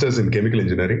masters in chemical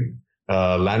engineering,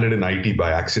 landed in IT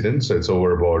by accident. So it's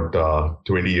over about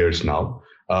 20 years now.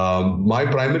 My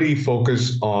primary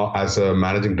focus as a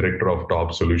managing director of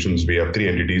Talb Solutions, we have 3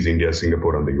 entities, India,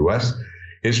 Singapore, and the US,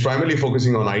 is primarily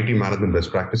focusing on IT management best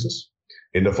practices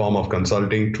in the form of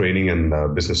consulting, training,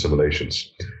 and business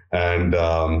simulations. And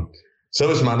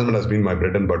service management has been my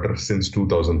bread and butter since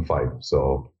 2005.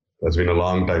 So that's been a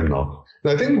long time now.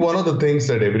 I think one of the things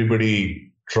that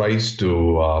everybody tries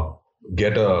to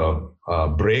get a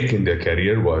break in their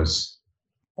career was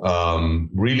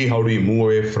really how do you move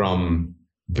away from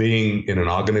being in an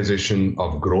organization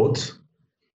of growth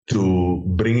to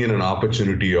bring in an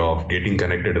opportunity of getting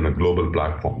connected in a global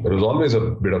platform. There was always a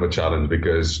bit of a challenge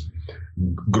because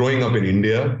growing up in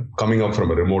India, coming up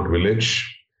from a remote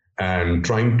village and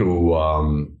trying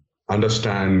to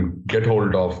understand, get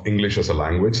hold of English as a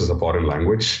language, as a foreign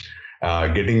language,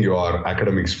 getting your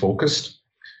academics focused.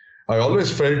 I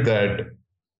always felt that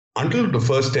until the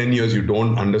first 10 years, you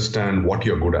don't understand what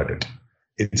you're good at it.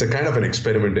 It's a kind of an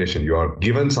experimentation. You are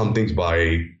given some things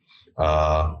by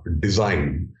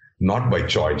design, not by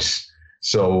choice.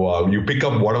 So you pick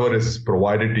up whatever is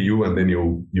provided to you and then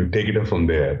you take it up from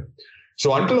there.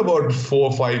 So until about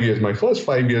 4 or 5 years, my first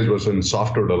 5 years was in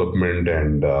software development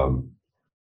and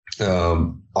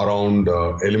around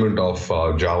element of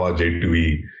Java,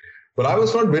 J2E. But I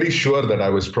was not very sure that I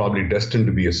was probably destined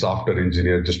to be a software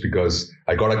engineer just because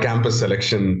I got a campus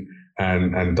selection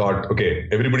and thought, okay,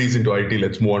 everybody's into IT,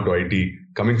 let's move on to IT,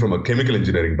 coming from a chemical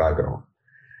engineering background.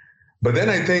 But then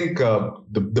I think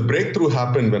the breakthrough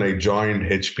happened when I joined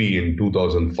HP in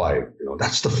 2005.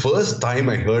 That's the first time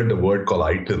I heard the word called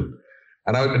ITIL.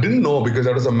 And I didn't know because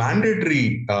that was a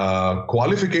mandatory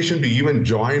qualification to even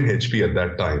join HP at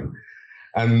that time.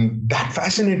 And that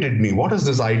fascinated me. What is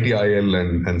this ITIL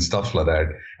and stuff like that?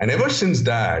 And ever since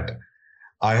that,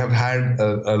 I have had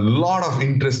a lot of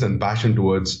interest and passion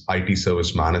towards IT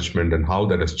service management and how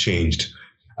that has changed.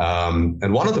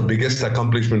 And one of the biggest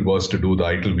accomplishment was to do the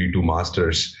ITIL V2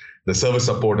 Masters, the service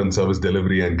support and service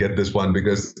delivery, and get this one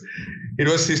because it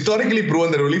was historically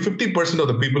proven that only 50% of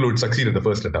the people would succeed at the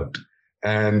first attempt.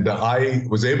 And I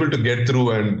was able to get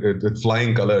through and with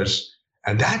flying colors.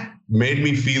 And that made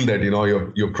me feel that,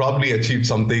 you've probably achieved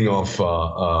something of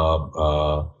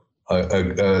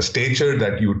a stature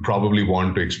that you would probably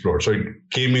want to explore. So it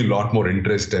gave me a lot more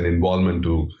interest and involvement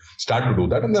to start to do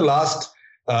that. And the last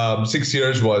 6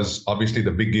 years was obviously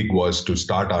the big gig was to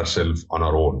start ourselves on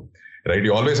our own, right?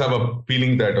 You always have a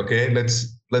feeling that, okay,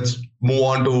 let's move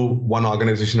on to one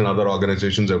organization and other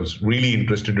organizations. I was really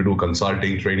interested to do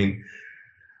consulting, training.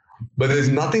 But there's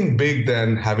nothing big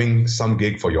than having some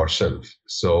gig for yourself.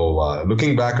 So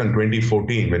looking back on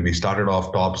 2014, when we started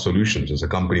off Talb Solutions as a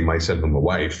company, myself and my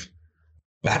wife,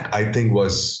 that I think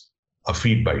was a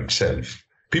feat by itself.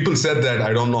 People said that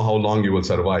I don't know how long you will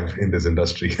survive in this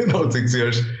industry. 6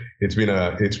 years, it's been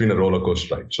a roller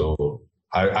coaster ride. So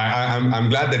I'm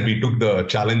glad that we took the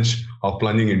challenge of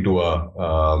plunging into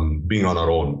being on our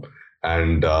own,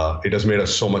 and it has made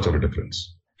us so much of a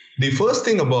difference. The first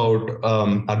thing about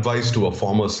advice to a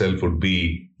former self would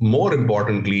be, more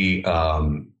importantly,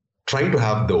 trying to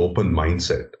have the open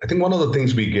mindset. I think one of the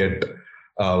things we get,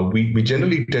 we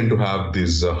generally tend to have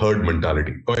this herd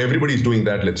mentality. Oh, everybody's doing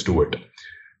that, let's do it.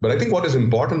 But I think what is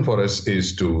important for us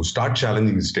is to start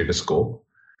challenging the status quo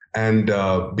and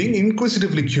being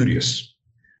inquisitively curious.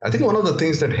 I think one of the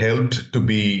things that helped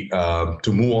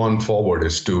to move on forward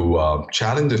is to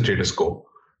challenge the status quo.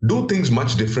 Do things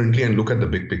much differently and look at the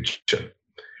big picture.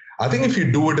 I think if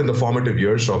you do it in the formative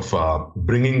years of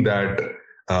bringing that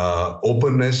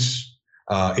openness,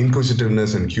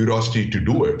 inquisitiveness, and curiosity to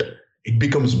do it, it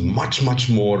becomes much, much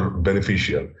more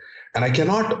beneficial. And I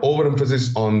cannot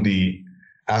overemphasize on the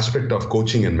aspect of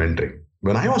coaching and mentoring.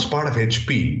 When I was part of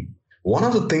HP, one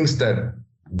of the things that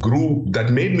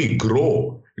made me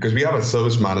grow because we have a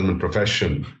service management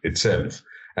profession itself.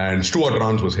 And Stuart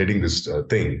Rance was heading this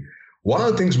thing. One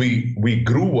of the things we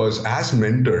grew was, as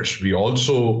mentors, we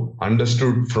also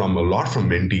understood from a lot from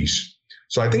mentees.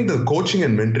 So I think the coaching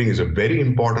and mentoring is a very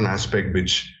important aspect,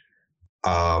 which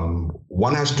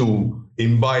one has to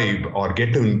imbibe or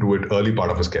get into it early part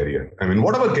of his career. I mean,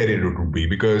 whatever career it would be,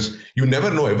 because you never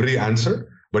know every answer,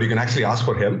 but you can actually ask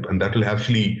for help, and that will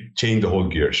actually change the whole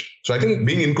gears. So I think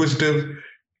being inquisitive,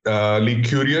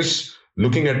 curious,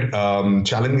 looking at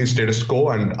challenging status quo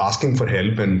and asking for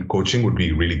help and coaching would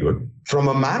be really good. From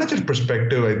a manager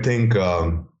perspective, I think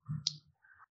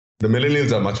the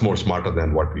millennials are much more smarter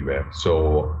than what we were.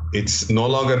 So it's no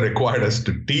longer required us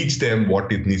to teach them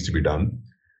what it needs to be done,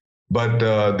 but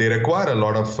they require a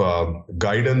lot of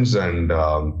guidance and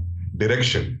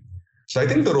direction. So I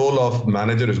think the role of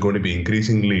manager is going to be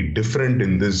increasingly different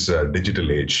in this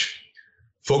digital age,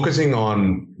 focusing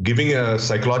on giving a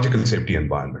psychological safety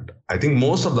environment. I think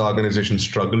most of the organizations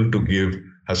struggle to give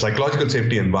a psychological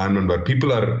safety environment where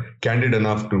people are candid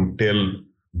enough to tell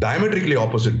diametrically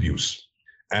opposite views,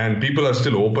 and people are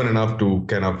still open enough to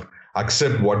kind of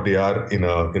accept what they are in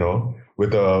a,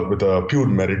 with a pure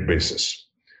merit basis.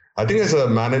 I think as a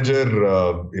manager,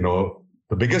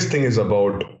 the biggest thing is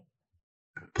about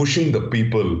pushing the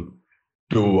people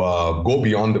to go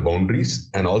beyond the boundaries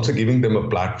and also giving them a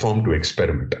platform to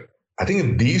experiment. I think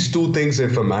if these two things,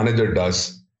 if a manager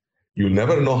does, you'll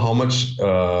never know how much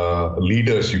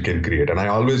leaders you can create. And I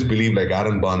always believe, like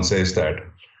Aaron Barnes says, that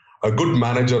a good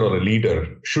manager or a leader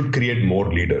should create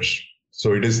more leaders.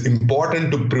 So it is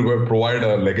important to provide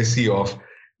a legacy of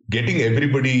getting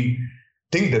everybody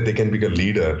think that they can be a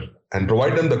leader and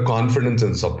provide them the confidence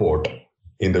and support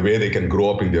in the way they can grow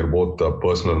up in their both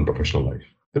personal and professional life.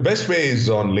 The best way is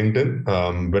on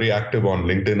LinkedIn. Very active on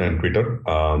LinkedIn and Twitter.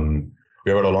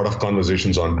 We have had a lot of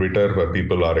conversations on Twitter where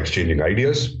people are exchanging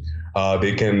ideas.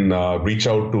 They can reach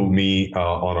out to me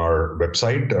on our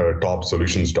website,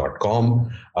 topsolutions.com.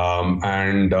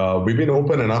 And we've been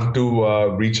open enough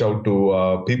to reach out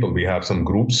to people. We have some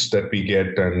groups that we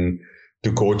get and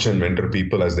to coach and mentor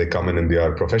people as they come in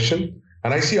their profession.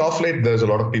 And I see off late, there's a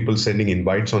lot of people sending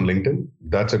invites on LinkedIn.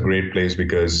 That's a great place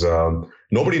because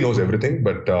nobody knows everything,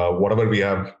 but whatever we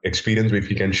have experience, if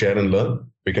we can share and learn,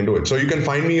 we can do it. So you can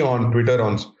find me on Twitter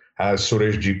as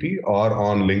Suresh GP or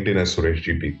on LinkedIn as Suresh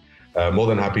GP. More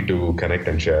than happy to connect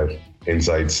and share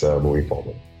insights moving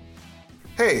forward.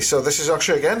 Hey, so this is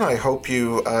Akshay again. I hope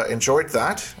you enjoyed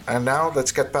that. And now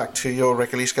let's get back to your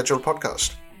regularly scheduled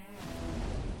podcast.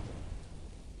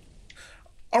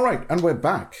 All right, and we're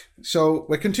back. So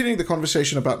we're continuing the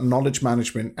conversation about knowledge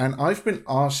management, and I've been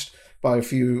asked by a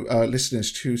few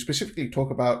listeners to specifically talk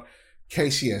about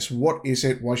KCS. What is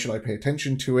it? Why should I pay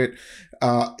attention to it?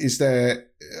 Is there,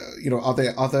 are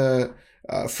there other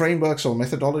frameworks or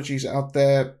methodologies out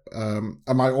there?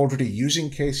 Am I already using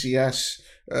KCS?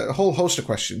 A whole host of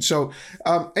questions. So,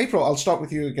 April, I'll start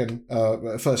with you again.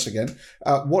 First,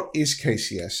 what is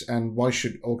KCS, and why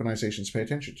should organizations pay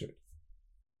attention to it?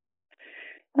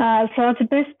 So it's a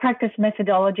best practice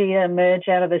methodology that emerged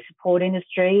out of the support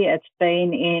industry. It's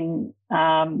been in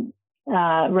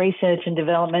research and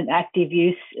development, active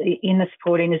use in the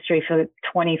support industry for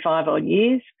 25 odd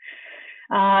years.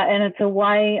 And it's a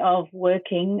way of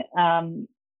working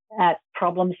at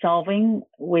problem solving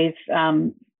with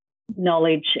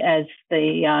knowledge as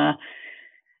the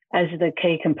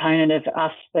key component of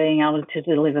us being able to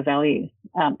deliver value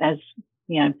as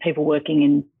people working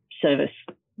in service.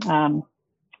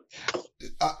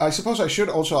 I suppose I should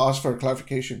also ask for a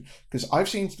clarification, because I've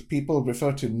seen people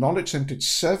refer to knowledge-centered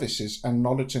services and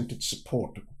knowledge-centered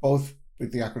support, both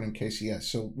with the acronym KCS.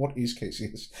 So what is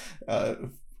KCS,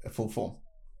 full form?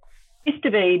 It used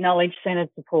to be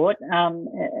knowledge-centered support,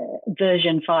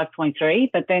 version 5.3,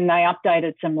 but then they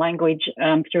updated some language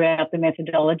throughout the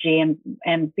methodology.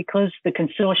 And because the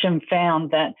consortium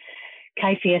found that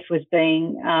KCS was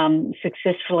being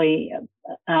successfully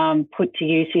put to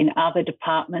use in other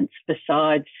departments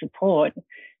besides support,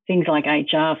 things like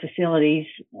HR, facilities,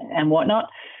 and whatnot.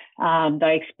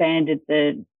 They expanded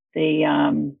the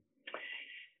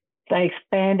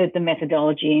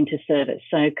methodology into service.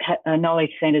 So a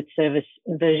knowledge-centered service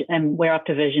version, and we're up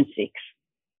to version 6.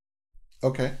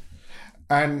 Okay,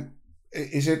 and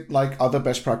is it like other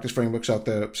best practice frameworks out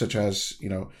there, such as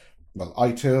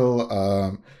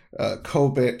ITIL,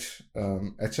 COBIT,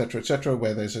 et cetera,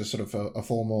 where there's a sort of a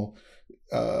formal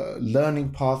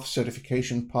learning path,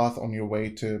 certification path on your way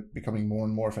to becoming more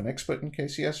and more of an expert in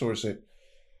KCS, or is it,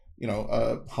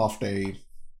 a half-day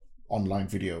online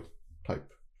video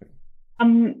type thing?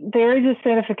 There is a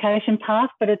certification path,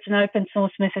 but it's an open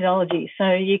source methodology.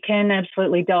 So you can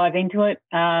absolutely dive into it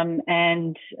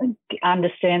and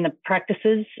understand the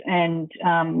practices and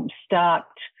start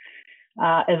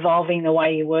evolving the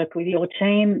way you work with your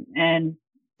team and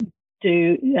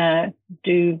do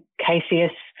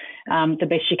KCS the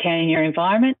best you can in your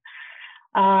environment.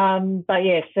 But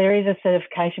yes, there is a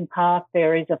certification path.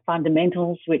 There is a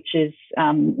fundamentals, which is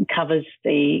covers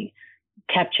the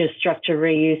capture, structure,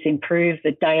 reuse, improve,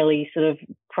 the daily sort of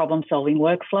problem-solving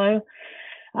workflow.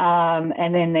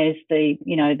 And then there's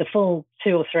the full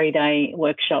 2 or 3 day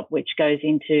workshop, which goes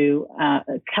into,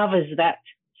 covers that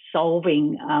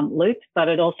solving loop, but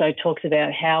it also talks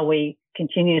about how we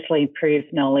continuously improve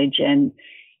knowledge and,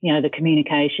 the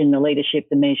communication, the leadership,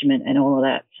 the measurement, and all of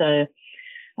that. So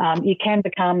you can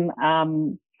become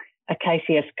a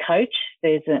KCS coach.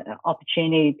 There's an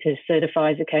opportunity to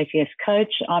certify as a KCS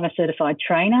coach. I'm a certified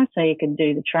trainer, so you can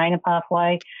do the trainer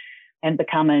pathway and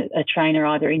become a trainer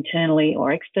either internally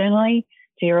or externally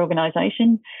to your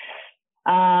organisation.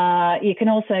 You can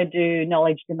also do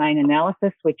knowledge domain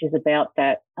analysis, which is about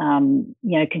that,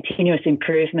 continuous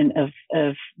improvement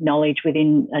of knowledge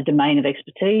within a domain of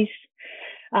expertise.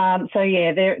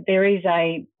 There is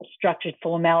a structured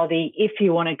formality if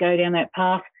you want to go down that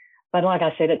path. But like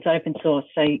I said, it's open source,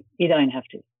 so you don't have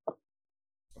to.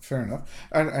 Fair enough.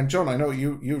 And John, I know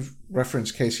you've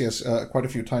referenced KCS quite a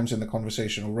few times in the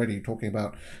conversation already, talking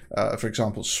about, for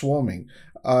example, swarming,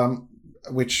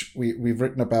 which we've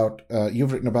written about,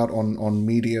 you've written about on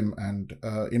Medium and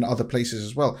in other places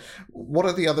as well. What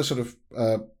are the other sort of,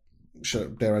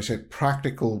 dare I say,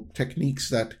 practical techniques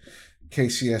that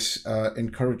KCS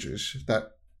encourages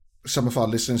that some of our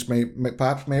listeners may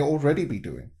already be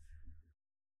doing?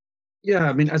 Yeah,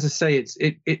 I mean, as I say,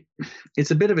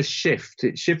 it's a bit of a shift.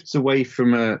 It shifts away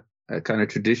from a kind of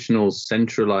traditional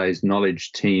centralized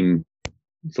knowledge team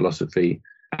philosophy,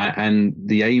 and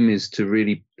the aim is to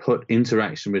really put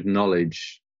interaction with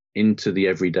knowledge into the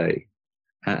everyday.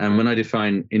 And when I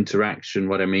define interaction,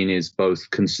 what I mean is both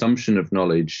consumption of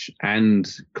knowledge and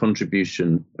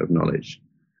contribution of knowledge.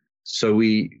 So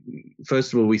we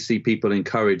see people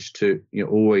encouraged to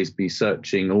always be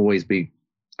searching, always be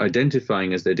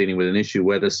identifying as they're dealing with an issue,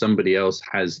 whether somebody else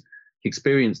has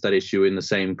experienced that issue in the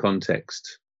same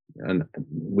context. And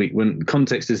when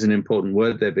context is an important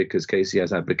word there, because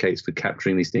KCS advocates for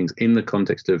capturing these things in the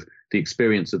context of the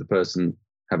experience of the person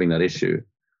having that issue,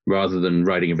 rather than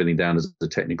writing everything down as a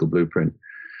technical blueprint.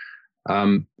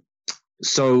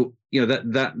 So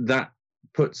that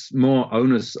puts more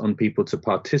onus on people to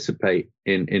participate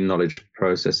in knowledge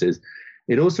processes.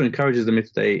 It also encourages them,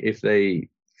 if they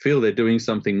feel they're doing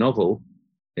something novel,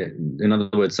 in other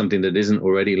words, something that isn't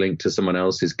already linked to someone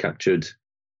else's captured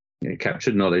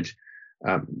knowledge,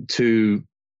 to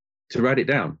write it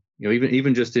down.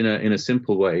 Even just in a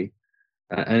simple way,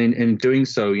 and in doing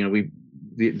so,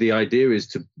 the idea is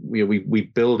to we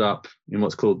build up in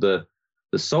what's called the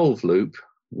solve loop,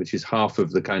 which is half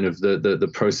of the kind of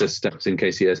the process steps in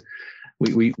KCS.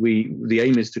 The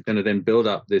aim is to kind of then build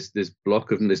up this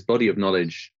block of this body of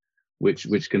knowledge,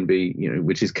 which can be,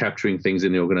 which is capturing things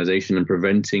in the organization and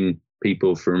preventing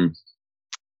people from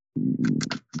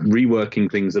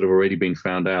reworking things that have already been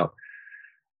found out.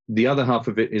 The other half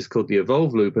of it is called the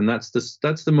evolve loop, and that's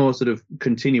the more sort of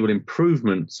continual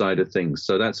improvement side of things.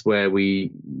 So that's where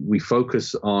we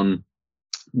focus on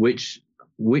which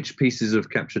pieces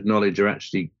of captured knowledge are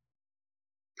actually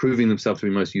proving themselves to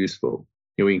be most useful.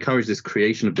 We encourage this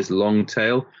creation of this long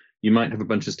tail. You might have a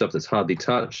bunch of stuff that's hardly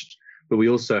touched, but we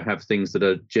also have things that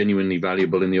are genuinely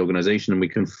valuable in the organization, and we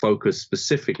can focus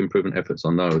specific improvement efforts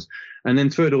on those. And then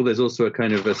through it all, there's also a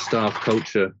kind of a staff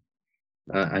culture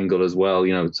angle as well,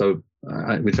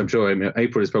 which I'm sure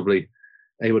April is probably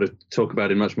able to talk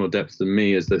about in much more depth than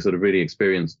me as the sort of really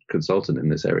experienced consultant in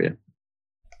this area.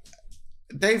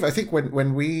 Dave, I think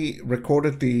when we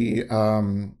recorded the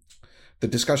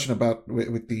discussion about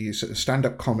with the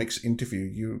stand-up comics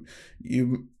interview,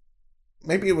 you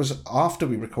maybe it was after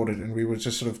we recorded and we were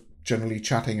just sort of generally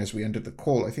chatting as we ended the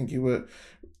call. I think you were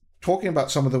talking about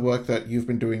some of the work that you've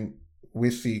been doing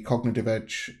with the Cognitive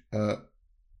Edge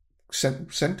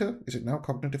Center. Is it now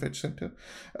Cognitive Edge Center?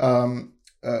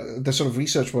 The sort of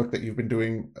research work that you've been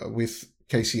doing with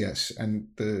KCS and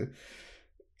the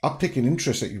uptick in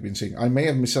interest that you've been seeing. I may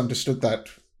have misunderstood that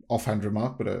offhand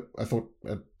remark, but I thought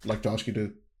I'd like to ask you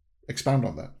to expound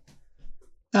on that.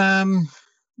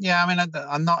 Yeah, I mean,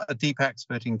 I'm not a deep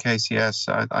expert in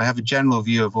KCS. I have a general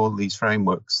view of all these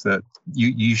frameworks that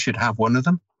you should have one of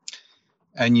them,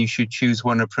 and you should choose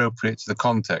one appropriate to the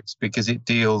context, because it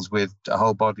deals with a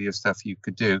whole body of stuff you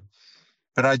could do.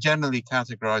 But I generally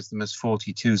categorize them as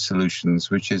 42 solutions,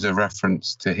 which is a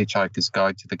reference to Hitchhiker's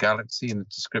Guide to the Galaxy and the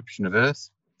description of Earth,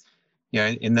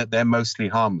 in that they're mostly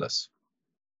harmless.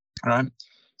 All right.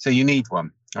 So you need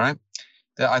one. All right.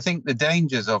 I think the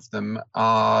dangers of them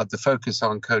are the focus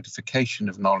on codification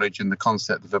of knowledge and the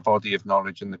concept of a body of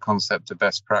knowledge and the concept of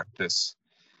best practice.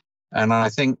 And I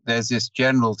think there's this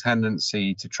general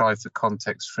tendency to try for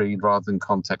context-free rather than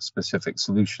context-specific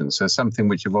solutions. So something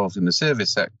which evolved in the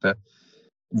service sector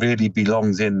really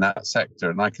belongs in that sector.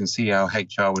 And I can see how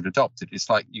HR would adopt it. It's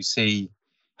like you see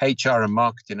HR and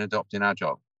marketing adopting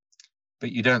Agile,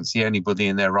 but you don't see anybody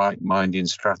in their right mind in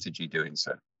strategy doing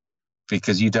so,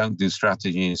 because you don't do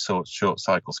strategy in short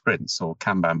cycle sprints or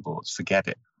Kanban boards. Forget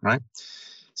it, right?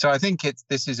 So I think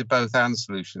this is a both and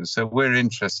solution. So we're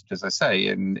interested, as I say,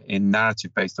 in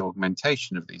narrative-based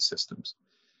augmentation of these systems.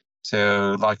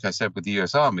 So like I said, with the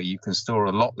US Army, you can store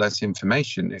a lot less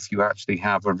information if you actually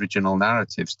have original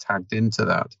narratives tagged into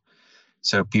that,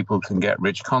 so people can get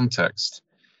rich context.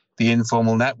 The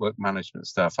informal network management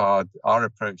stuff, our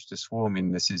approach to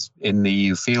swarming, this is in the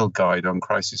EU field guide on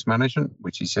crisis management,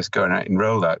 which is just going out in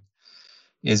rollout,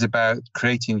 is about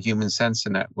creating human sensor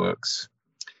networks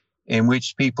in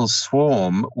which people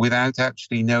swarm without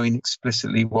actually knowing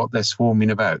explicitly what they're swarming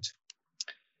about.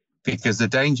 Because the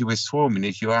danger with swarming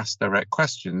is you ask direct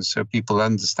questions so people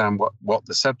understand what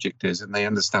the subject is and they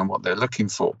understand what they're looking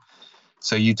for.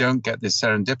 So you don't get this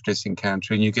serendipitous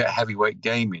encounter and you get heavyweight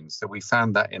gaming. So we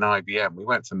found that in IBM. We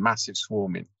went for massive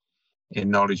swarming in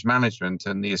knowledge management,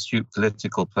 and the astute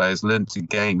political players learned to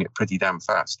game it pretty damn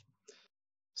fast.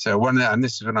 So and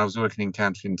this is when I was working in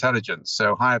counterintelligence.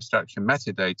 So high abstraction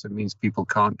metadata means people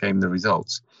can't game the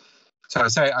results. So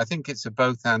I think it's a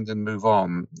both and move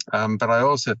on. But I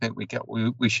also think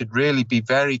we should really be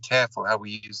very careful how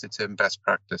we use the term best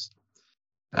practice.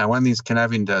 And one thing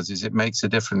Cynefin does is it makes a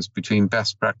difference between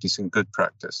best practice and good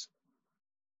practice.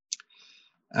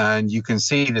 And you can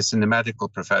see this in the medical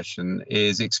profession,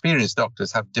 is experienced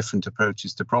doctors have different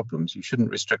approaches to problems. You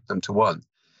shouldn't restrict them to one,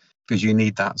 because you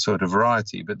need that sort of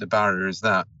variety, but the barrier is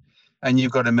that. And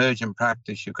you've got emergent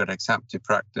practice, you've got accepted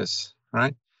practice,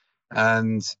 right?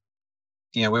 And,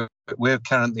 we're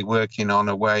currently working on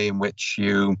a way in which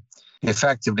you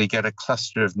effectively get a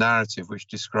cluster of narrative which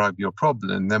describe your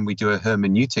problem, and then we do a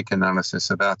hermeneutic analysis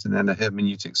of that, and then a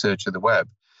hermeneutic search of the web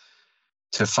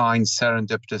to find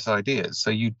serendipitous ideas. So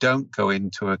you don't go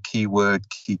into a keyword,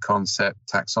 key concept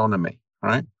taxonomy,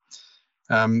 right?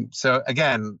 So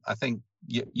again, I think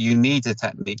you need a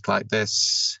technique like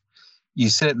this. You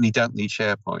certainly don't need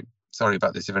SharePoint. Sorry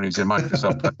about this if anyone's in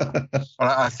Microsoft. But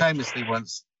I famously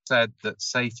once said that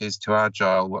SAFe is to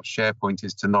Agile what SharePoint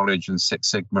is to knowledge and Six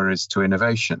Sigma is to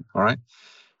innovation, all right?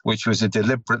 Which was a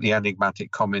deliberately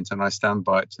enigmatic comment, and I stand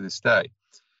by it to this day.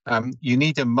 You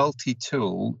need a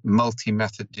multi-tool,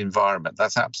 multi-method environment.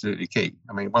 That's absolutely key.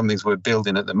 I mean, one of the things we're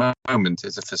building at the moment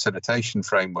is a facilitation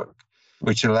framework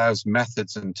which allows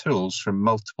methods and tools from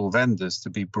multiple vendors to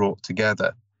be brought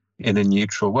together in a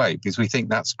neutral way, because we think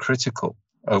that's critical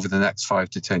over the next 5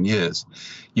 to 10 years.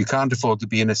 You can't afford to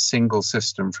be in a single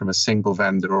system from a single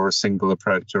vendor or a single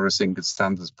approach or a single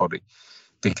standards body,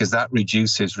 because that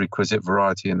reduces requisite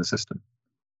variety in the system.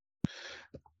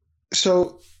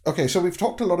 So we've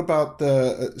talked a lot about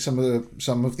some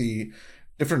of the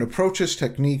different approaches,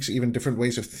 techniques, even different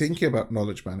ways of thinking about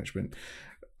knowledge management.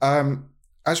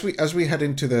 As we head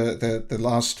into the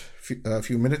last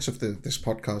few minutes of this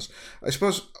podcast, I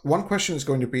suppose one question is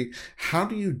going to be: how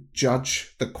do you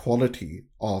judge the quality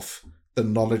of the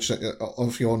knowledge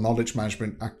of your knowledge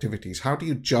management activities? How do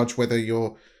you judge whether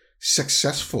you're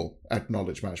successful at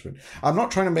knowledge management? I'm not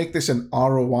trying to make this an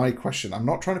ROI question. I'm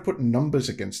not trying to put numbers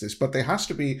against this, but there has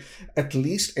to be at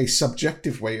least a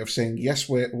subjective way of saying, yes,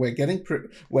 we're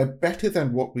better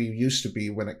than what we used to be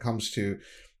when it comes to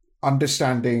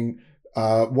understanding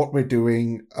what we're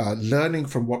doing, learning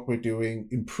from what we're doing,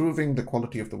 improving the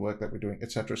quality of the work that we're doing,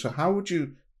 etc. So how would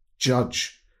you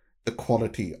judge the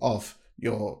quality of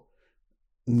your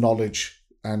knowledge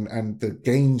and the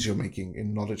gains you're making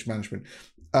in knowledge management?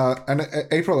 And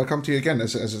April, I'll come to you again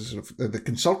as a sort of the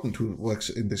consultant who works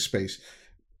in this space.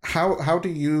 How do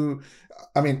you?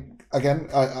 I mean, again,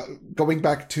 going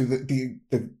back to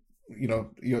the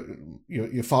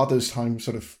your father's time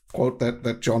sort of quote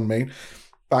that John made.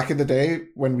 Back in the day,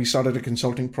 when we started a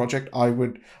consulting project, I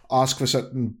would ask for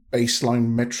certain baseline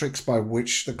metrics by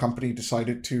which the company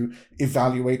decided to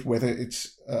evaluate whether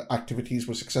its activities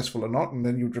were successful or not, and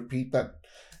then you'd repeat that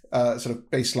sort of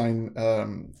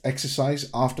baseline exercise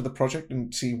after the project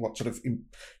and see what sort of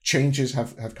changes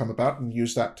have come about and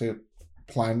use that to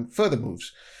plan further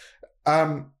moves.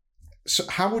 So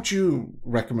how would you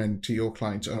recommend to your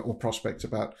clients or prospects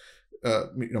about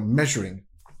measuring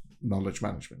knowledge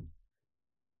management?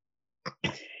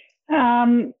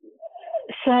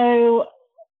 So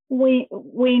we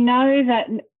know that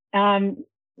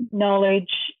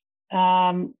knowledge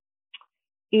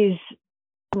is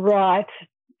right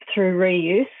through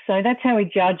reuse. So that's how we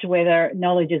judge whether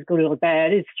knowledge is good or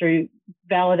bad, is through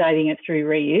validating it through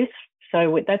reuse.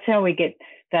 So that's how we get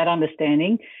that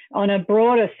understanding. On a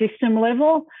broader system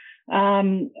level, our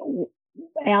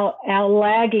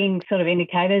lagging sort of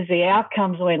indicators, the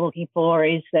outcomes we're looking for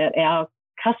is that our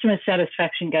customer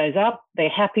satisfaction goes up. They're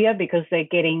happier because they're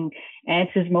getting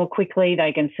answers more quickly.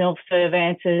 They can self-serve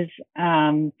answers.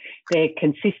 They're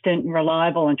consistent,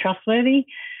 reliable and trustworthy.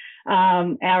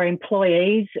 Our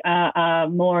employees are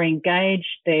more engaged.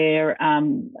 Their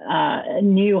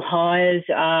new hires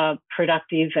are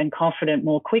productive and confident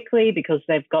more quickly because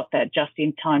they've got that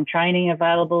just-in-time training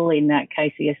available in that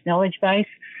KCS knowledge base.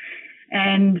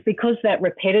 And because that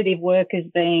repetitive work is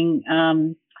being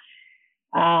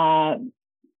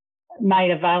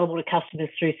made available to customers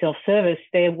through self-service,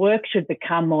 their work should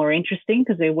become more interesting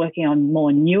because they're working on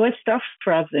more newer stuff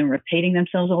rather than repeating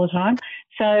themselves all the time.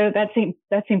 So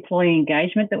that's employee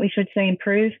engagement that we should see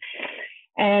improve.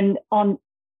 And on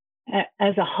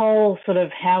as a whole, sort of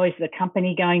how is the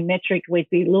company going metric, we'd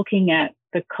be looking at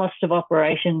the cost of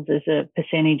operations as a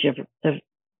percentage of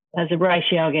as a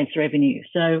ratio against revenue.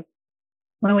 So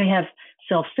when we have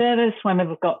self-service, when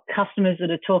we've got customers that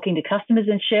are talking to customers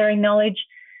and sharing knowledge,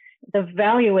 the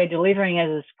value we're delivering as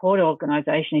a support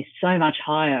organisation is so much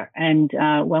higher. And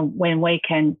when we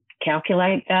can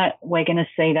calculate that, we're going to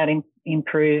see that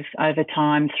improve over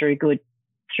time through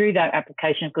that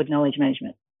application of good knowledge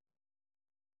management.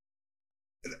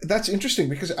 That's interesting,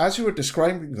 because as you were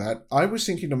describing that, I was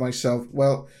thinking to myself,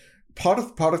 well, part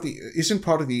of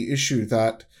the issue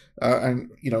that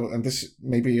and this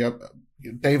maybe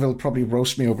Dave will probably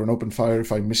roast me over an open fire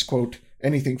if I misquote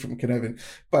anything from Cynefin,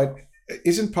 but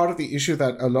isn't part of the issue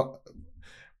that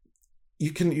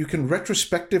you can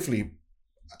retrospectively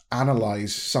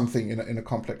analyze something in a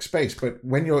complex space, but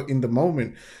when you're in the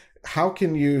moment, how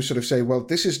can you sort of say, well,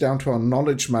 this is down to our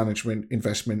knowledge management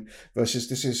investment versus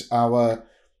this is our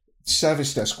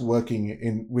service desk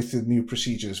working with the new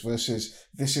procedures versus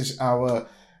this is our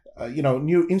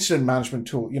new incident management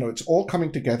tool. It's all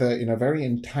coming together in a very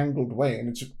entangled way,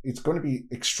 and it's going to be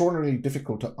extraordinarily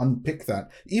difficult to unpick that,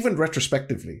 even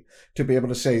retrospectively, to be able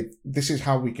to say this is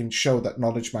how we can show that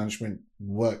knowledge management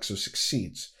works or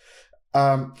succeeds.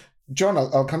 John,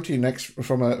 I'll come to you next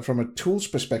from a tools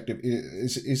perspective.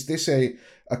 Is this a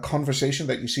conversation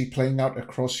that you see playing out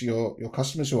across your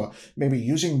customers who are maybe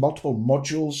using multiple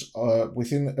modules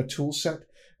within a tool set?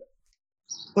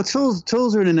 Well,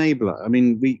 tools are an enabler. I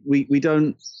mean, we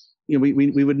don't,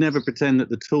 we would never pretend that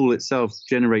the tool itself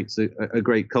generates a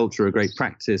great culture, a great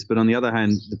practice. But on the other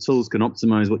hand, the tools can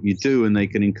optimize what you do, and they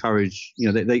can encourage,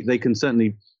 they can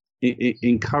certainly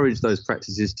encourage those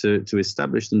practices to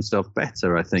establish themselves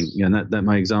better, I think. And that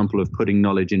my example of putting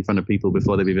knowledge in front of people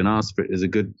before they've even asked for it is a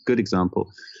good example.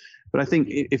 But I think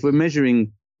if we're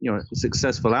measuring,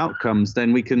 successful outcomes,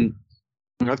 then we can,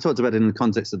 I've talked about it in the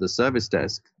context of the service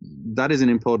desk. That is an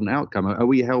important outcome. Are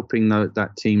we helping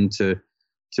that team to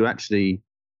actually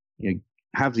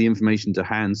have the information to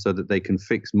hand so that they can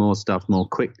fix more stuff more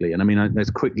quickly? And I mean,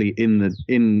 that's quickly in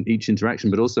each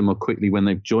interaction, but also more quickly when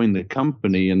they've joined the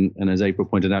company. And as April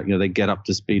pointed out, they get up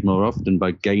to speed more often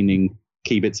by gaining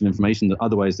key bits of information that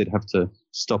otherwise they'd have to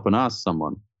stop and ask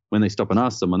someone. When they stop and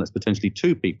ask someone, that's potentially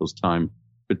two people's time,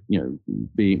 but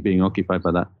being occupied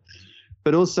by that.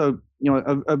 But also,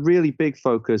 a really big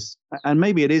focus, and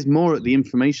maybe it is more at the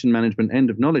information management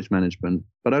end of knowledge management,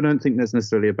 but I don't think that's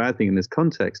necessarily a bad thing in this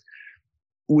context.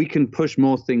 We can push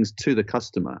more things to the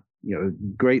customer.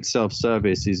 Great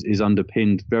self-service is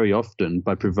underpinned very often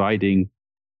by providing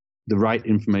the right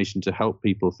information to help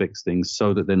people fix things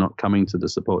so that they're not coming to the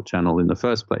support channel in the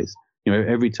first place.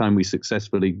 Every time we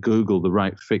successfully Google the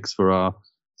right fix for our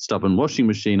stubborn washing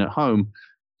machine at home,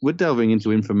 we're delving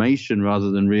into information rather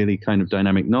than really kind of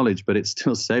dynamic knowledge, but it's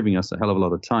still saving us a hell of a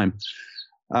lot of time.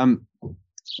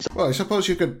 Well, I suppose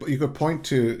you could point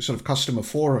to sort of customer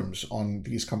forums on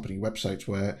these company websites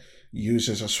where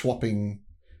users are swapping,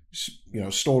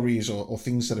 stories or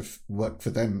things that have worked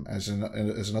for them as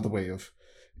another way of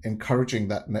encouraging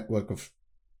that network of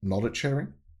knowledge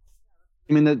sharing.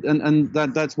 I mean, and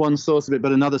that's one source of it,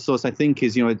 but another source I think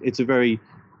is it's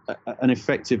an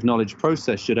effective knowledge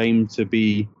process should aim to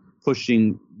be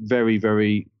pushing very,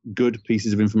 very good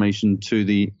pieces of information to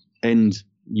the end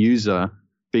user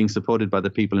being supported by the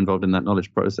people involved in that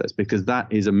knowledge process, because that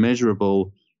is a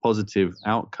measurable positive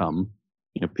outcome,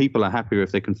 people are happier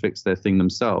if they can fix their thing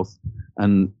themselves,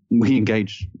 and we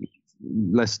engage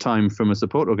less time from a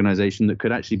support organization that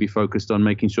could actually be focused on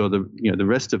making sure the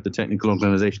rest of the technical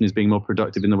organization is being more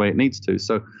productive in the way it needs to.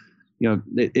 So,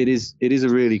 it is a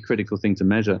really critical thing to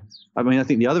measure. I mean, I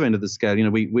think the other end of the scale,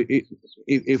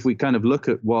 if we kind of look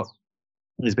at what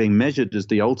is being measured as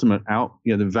the ultimate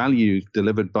the value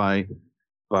delivered by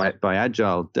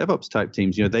agile DevOps type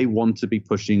teams, they want to be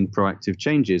pushing proactive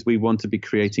changes. We want to be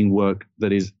creating work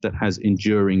that has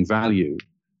enduring value.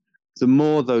 The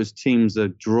more those teams are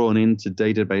drawn into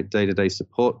day-to-day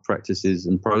support practices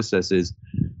and processes,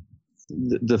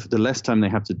 the less time they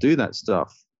have to do that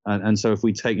stuff. And so if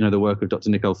we take the work of Dr.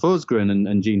 Nicole Forsgren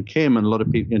and Gene Kim and a lot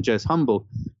of people, Jez Humble,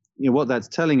 what that's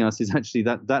telling us is actually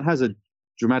that has a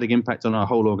dramatic impact on our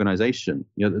whole organization.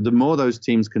 The more those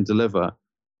teams can deliver,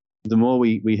 the more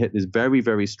we hit this very,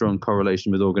 very strong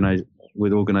correlation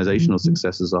with organizational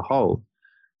success as a whole.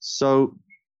 So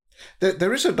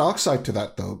there is a dark side to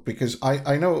that, though, because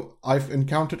I know I've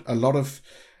encountered a lot of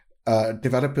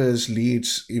developers,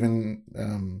 leads,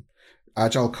 even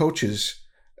agile coaches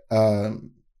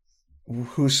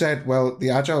who said, well,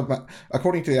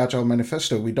 according to the Agile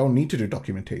Manifesto, we don't need to do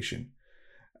documentation.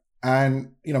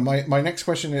 And, my next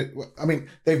question is, I mean,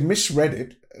 they've misread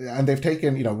it and they've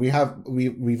taken,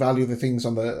 we value the things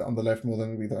on the left more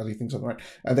than we value things on the right.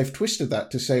 And they've twisted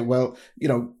that to say, well,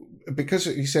 because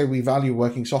you say we value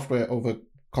working software over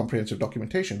comprehensive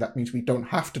documentation, that means we don't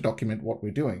have to document what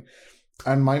we're doing.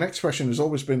 And my next question has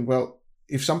always been, well,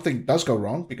 if something does go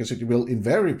wrong, because it will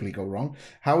invariably go wrong,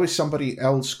 how is somebody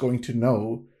else going to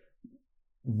know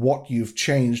what you've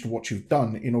changed, what you've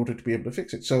done in order to be able to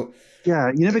fix it? So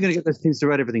yeah, you're never going to get those teams to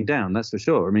write everything down. That's for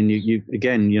sure. I mean, you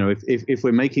again, if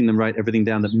we're making them write everything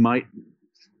down that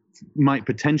might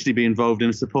potentially be involved in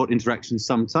a support interaction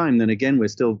sometime, then again, we're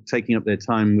still taking up their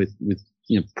time with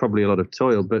probably a lot of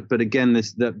toil. But again,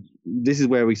 this is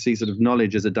where we see sort of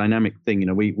knowledge as a dynamic thing.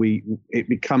 It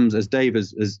becomes, as Dave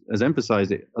has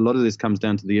emphasized it, a lot of this comes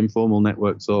down to the informal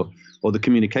networks or the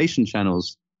communication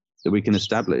channels that we can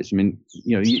establish. I mean,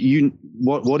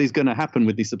 what is going to happen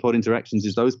with these support interactions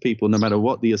is those people, no matter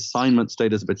what the assignment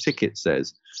status of a ticket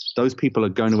says, those people are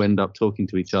going to end up talking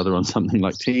to each other on something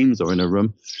like Teams or in a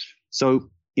room. So,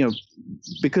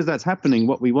 because that's happening,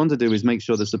 what we want to do is make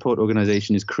sure the support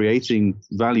organization is creating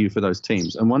value for those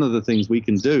teams. And one of the things we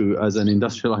can do as an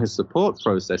industrialized support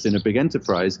process in a big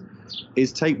enterprise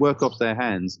is take work off their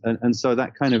hands. And so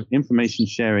that kind of information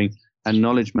sharing and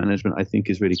knowledge management, I think,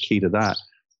 is really key to that.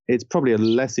 It's probably a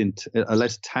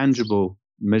less tangible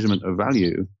measurement of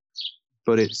value,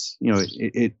 but it's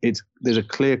there's a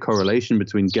clear correlation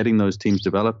between getting those teams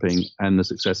developing and the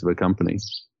success of a company.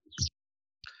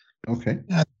 Okay.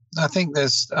 Yeah, I think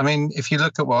if you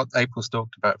look at what April's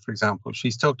talked about, for example,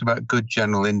 she's talked about good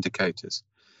general indicators.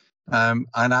 And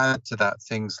add to that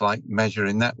things like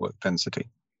measuring network density,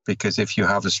 because if you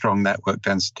have a strong network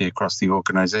density across the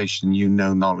organization,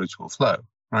 knowledge will flow,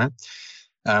 right?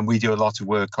 And we do a lot of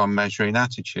work on measuring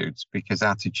attitudes, because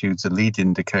attitudes are lead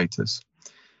indicators,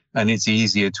 and it's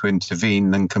easier to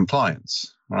intervene than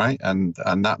compliance, right? And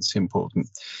that's important.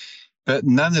 But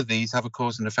none of these have a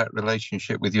cause and effect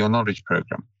relationship with your knowledge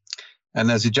program. And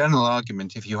there's a general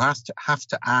argument, if you have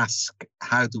to ask,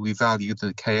 how do we value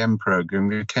the KM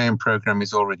program? Your KM program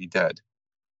is already dead.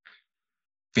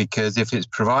 Because if it's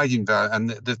providing value, and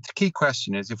the key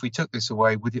question is, if we took this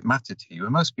away, would it matter to you?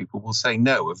 And most people will say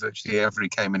no of virtually every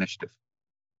KM initiative.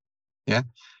 Yeah.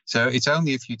 So it's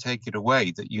only if you take it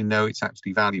away that it's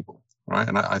actually valuable, right?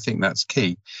 And I think that's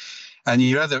key. And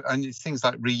things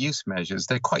like reuse measures,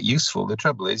 they're quite useful. The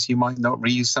trouble is you might not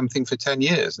reuse something for 10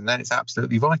 years, and then it's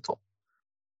absolutely vital.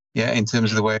 Yeah, in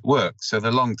terms of the way it works. So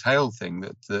the long tail thing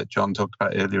that John talked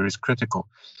about earlier is critical.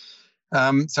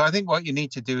 So I think what you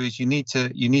need to do is you need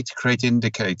to create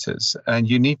indicators, and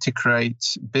you need to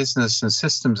create business and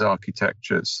systems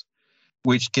architectures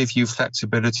which give you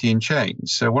flexibility and change.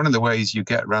 So one of the ways you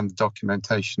get around the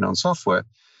documentation on software,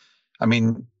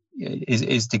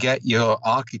 is to get your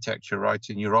architecture right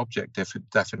and your object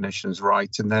definitions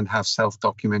right, and then have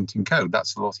self-documenting code.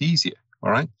 That's a lot easier,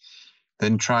 all right,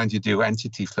 than trying to do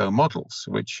entity flow models,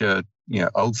 which are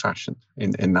old-fashioned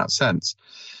in that sense.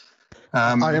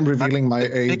 I am revealing my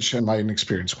age and my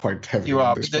inexperience quite heavily. You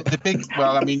are.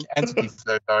 Entity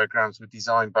flow diagrams were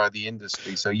designed by the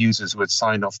industry, so users would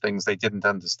sign off things they didn't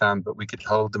understand, but we could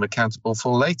hold them accountable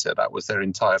for later. That was their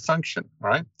entire function,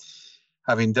 right?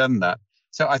 Having done that.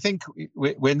 So I think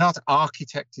we're not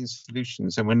architecting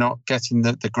solutions, and we're not getting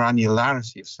the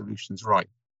granularity of solutions right.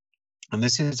 And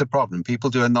this is a problem. People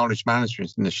do a knowledge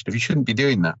management initiative. You shouldn't be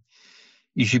doing that.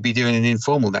 You should be doing an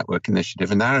informal network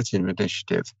initiative, a narrative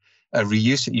initiative, a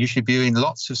reuse. You should be doing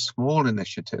lots of small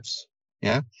initiatives,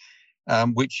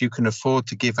 which you can afford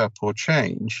to give up or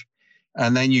change.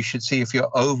 And then you should see if your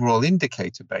overall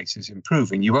indicator base is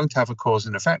improving. You won't have a cause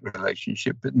and effect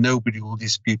relationship, but nobody will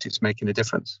dispute it's making a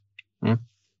difference.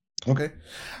 Okay.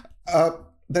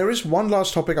 There is one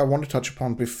last topic I want to touch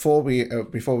upon before we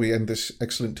end this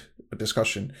excellent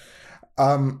discussion.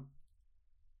 And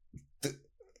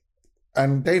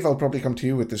Dave, I'll probably come to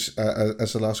you with this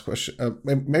as the last question.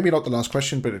 Maybe not the last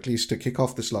question, but at least to kick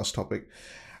off this last topic.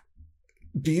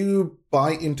 Do you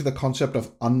buy into the concept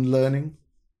of unlearning?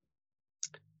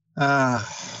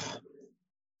 Yes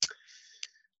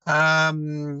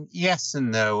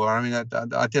and no. I mean,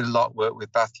 I did a lot of work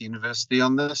with Bath University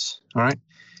on this, all right?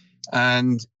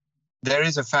 And there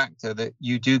is a factor that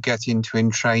you do get into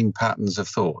entrained patterns of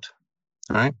thought,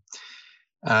 all right?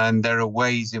 And there are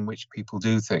ways in which people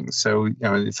do things. So,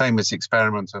 the famous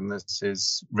experiment on this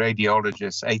is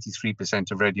radiologists,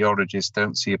 83% of radiologists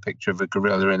don't see a picture of a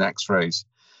gorilla in X-rays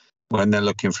when they're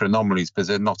looking for anomalies because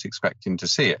they're not expecting to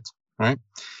see it, right?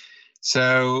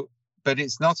 So, but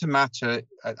it's not a matter,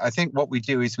 I think what we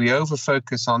do is we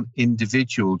over-focus on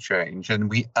individual change and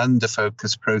we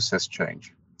under-focus process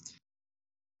change.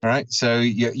 All right, so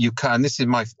you can, and this is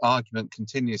my argument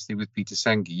continuously with Peter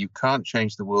Senge, you can't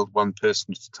change the world one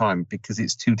person at a time because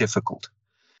it's too difficult.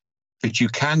 But you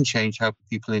can change how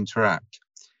people interact.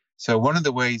 So one of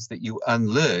the ways that you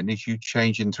unlearn is you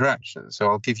change interactions. So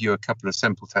I'll give you a couple of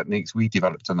simple techniques we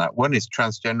developed on that. One is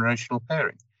transgenerational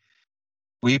pairing.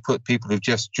 We put people who've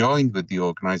just joined with the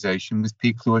organization with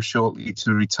people who are shortly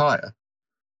to retire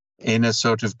in a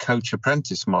sort of coach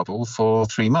apprentice model for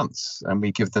 3 months. And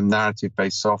we give them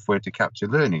narrative-based software to capture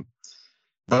learning.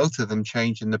 Both of them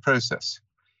change in the process.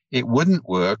 It wouldn't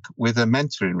work with a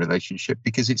mentoring relationship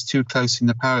because it's too close in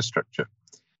the power structure.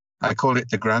 I call it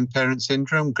the grandparent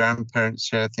syndrome. Grandparents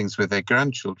share things with their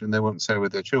grandchildren they won't share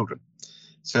with their children.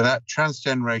 So that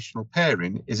transgenerational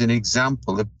pairing is an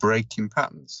example of breaking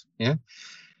patterns.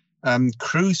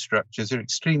 Crew structures are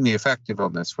extremely effective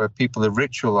on this, where people are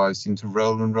ritualized into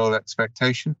role and role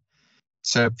expectation.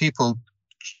 So people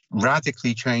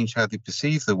radically change how they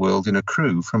perceive the world in a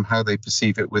crew from how they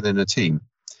perceive it within a team.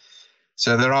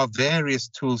 So there are various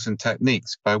tools and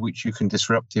techniques by which you can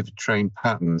disruptive train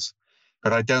patterns,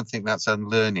 but I don't think that's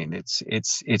unlearning.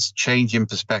 It's changing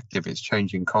perspective, it's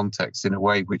changing context in a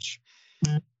way which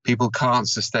people can't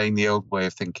sustain the old way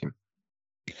of thinking.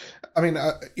 I mean,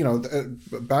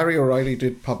 Barry O'Reilly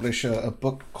did publish a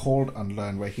book called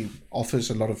Unlearn, where he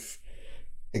offers a lot of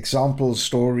examples,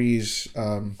 stories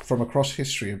from across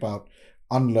history about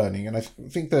unlearning. And I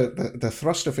think the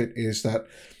thrust of it is that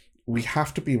we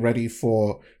have to be ready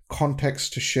for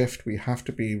context to shift. We have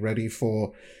to be ready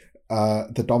for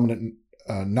the dominant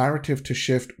narrative to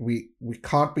shift. We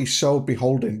can't be so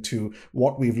beholden to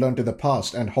what we've learned in the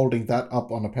past and holding that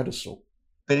up on a pedestal.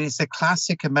 But it's a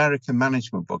classic American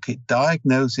management book. It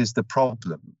diagnoses the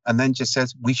problem and then just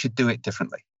says we should do it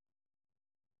differently.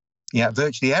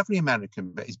 Virtually every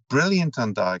American is brilliant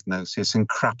on diagnosis and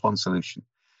crap on solution.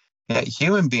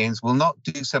 Human beings will not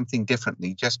do something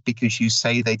differently just because you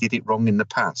say they did it wrong in the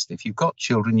past. If you've got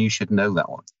children, you should know that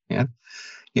one.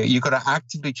 You've got to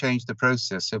actively change the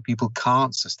process so people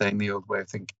can't sustain the old way of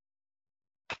thinking.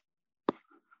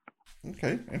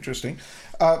 Okay, interesting.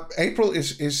 April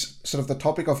is sort of the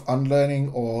topic of unlearning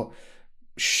or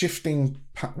shifting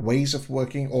ways of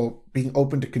working, or being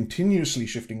open to continuously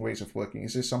shifting ways of working.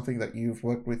 Is this something that you've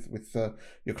worked with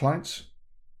your clients?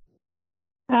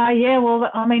 Well,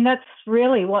 I mean, that's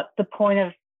really what the point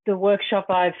of the workshop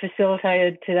I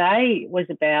facilitated today was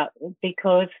about,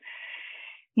 because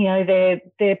their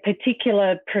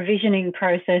particular provisioning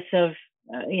process of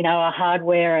a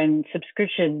hardware and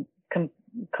subscription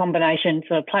combination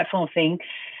sort of platform thing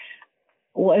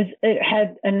it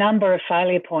had a number of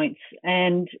failure points,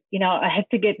 and I had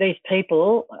to get these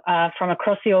people from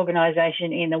across the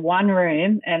organisation in the one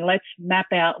room and let's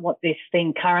map out what this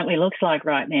thing currently looks like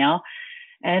right now,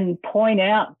 and point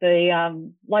out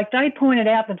like they pointed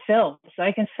out themselves.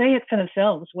 They can see it for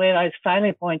themselves where those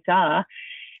failure points are.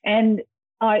 And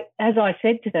as I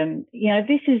said to them,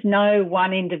 this is no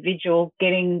one individual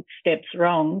getting steps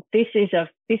wrong. This is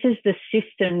the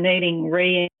system needing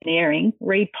re-engineering,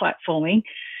 re-platforming,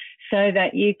 so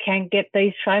that you can get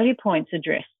these failure points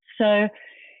addressed. So,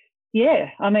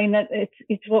 I mean,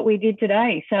 it's what we did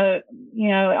today. So,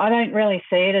 I don't really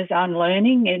see it as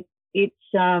unlearning. It's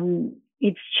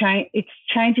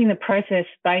changing the process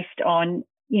based on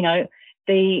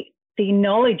the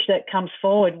knowledge that comes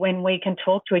forward when we can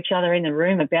talk to each other in the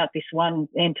room about this one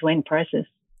end-to-end process.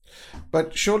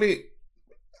 But surely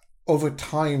over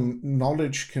time,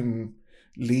 knowledge can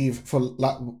leave, for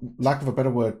lack of a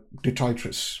better word,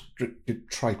 detritus.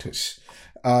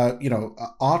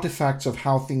 Artifacts of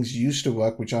how things used to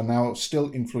work, which are now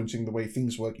still influencing the way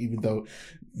things work, even though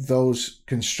those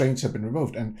constraints have been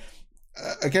removed. And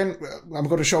again, I'm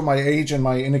going to show my age and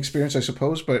my inexperience, I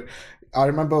suppose, but I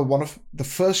remember one of the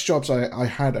first jobs I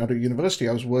had out of university.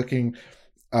 I was working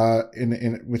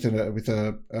with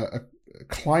a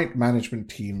client management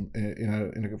team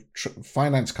in a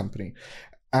finance company,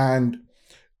 and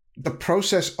the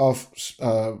process of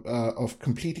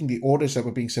completing the orders that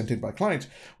were being sent in by clients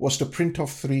was to print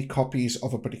off 3 copies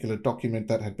of a particular document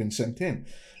that had been sent in.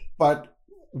 But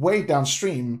way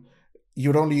downstream,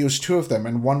 you'd only use 2 of them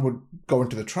and 1 would go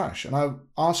into the trash. And I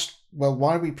asked, well,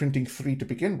 why are we printing 3 to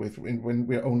begin with when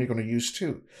we're only going to use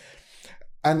 2?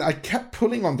 And I kept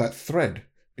pulling on that thread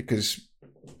because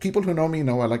people who know me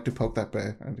know I like to poke that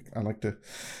bear, and I like to,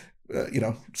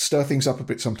 stir things up a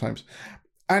bit sometimes.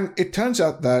 And it turns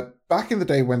out that back in the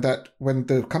day when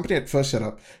the company had first set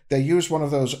up, they used one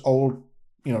of those old,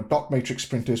 dot matrix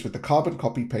printers with the carbon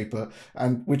copy paper,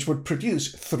 and which would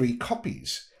produce 3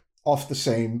 copies of the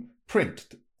same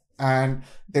print, and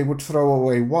they would throw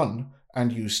away 1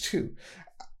 and use 2.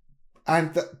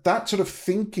 And that sort of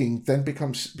thinking then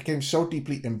became so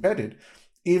deeply embedded,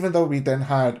 even though we then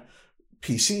had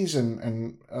PCs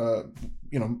and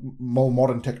more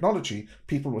modern technology,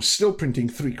 people were still printing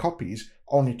 3 copies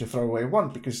only to throw away 1,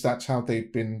 because that's how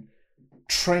they've been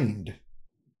trained.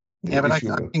 Yeah, but I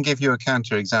can give you a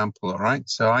counter example, all right?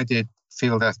 So I did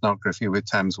field ethnography with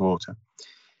Thames Water,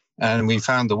 and we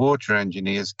found the water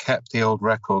engineers kept the old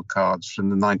record cards from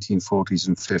the 1940s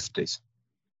and 50s.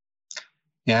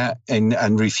 Yeah,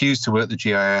 and refused to work the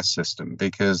GIS system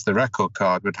because the record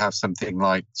card would have something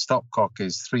like stopcock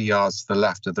is 3 yards to the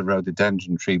left of the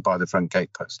rhododendron tree by the front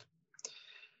gate post.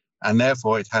 And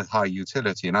therefore, it had high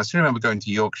utility. And I still remember going to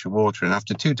Yorkshire Water, and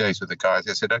after 2 days with the guys,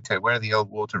 I said, okay, where are the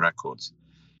old water records?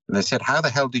 And they said, how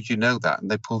the hell did you know that? And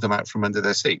they pulled them out from under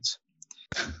their seats.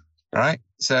 All right?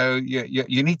 So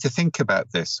you need to think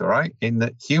about this, all right? In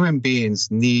that human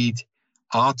beings need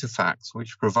artifacts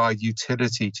which provide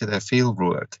utility to their field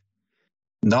work,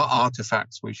 not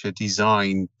artifacts which are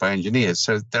designed by engineers.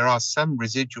 So there are some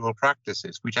residual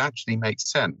practices which actually make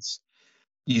sense.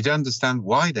 You'd understand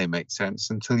why they make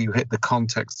sense until you hit the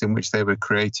context in which they were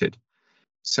created.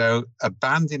 So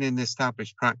abandoning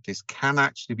established practice can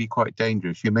actually be quite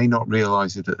dangerous. You may not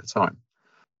realize it at the time.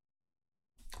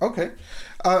 Okay.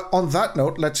 On that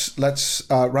note, let's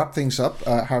wrap things up.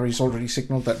 Harry's already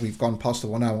signaled that we've gone past the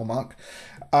 1 hour mark.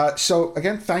 So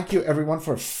again, thank you everyone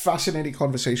for a fascinating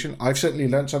conversation. I've certainly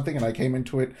learned something, and I came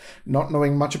into it not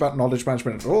knowing much about knowledge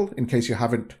management at all, in case you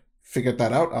haven't figured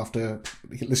that out after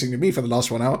listening to me for the last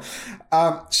 1 hour.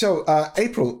 So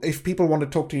April, if people want to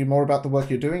talk to you more about the work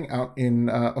you're doing out in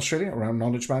Australia around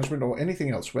knowledge management or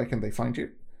anything else, where can they find you?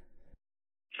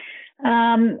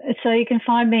 So you can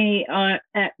find me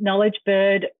at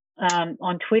KnowledgeBird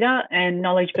on Twitter and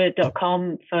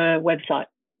knowledgebird.com for website.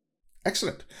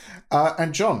 Excellent.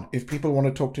 And John, if people want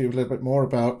to talk to you a little bit more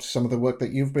about some of the work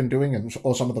that you've been doing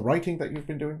or some of the writing that you've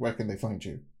been doing, where can they find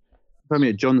you? Find me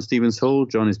at John Stevens Hall.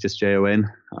 John is just Jon.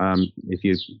 If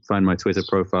you find my Twitter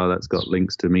profile, that's got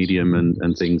links to Medium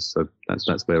and things. So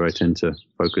that's where I tend to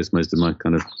focus most of my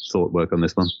kind of thought work on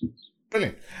this one.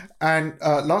 Brilliant. And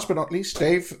last but not least,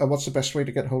 Dave, what's the best way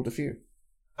to get hold of you?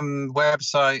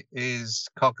 Website is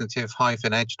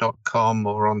cognitive-edge.com,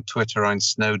 or on Twitter I'm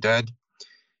Snowdead,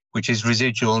 which is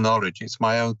residual knowledge. It's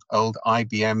my old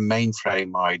IBM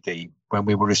mainframe ID when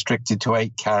we were restricted to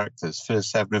 8 characters,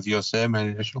 first 7 of your surname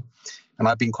initial. And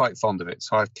I've been quite fond of it,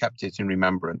 so I've kept it in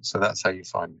remembrance. So that's how you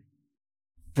find me.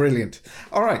 Brilliant.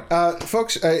 All right,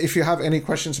 folks, if you have any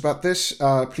questions about this,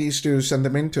 please do send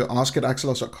them in to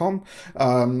ask@axelos.com.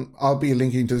 I'll be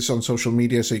linking to this on social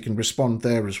media so you can respond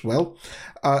there as well.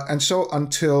 And so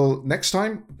until next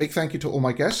time, big thank you to all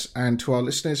my guests, and to our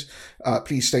listeners,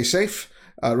 please stay safe.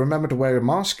 Remember to wear a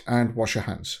mask and wash your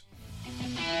hands.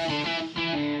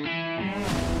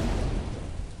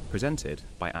 Presented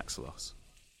by Axelos.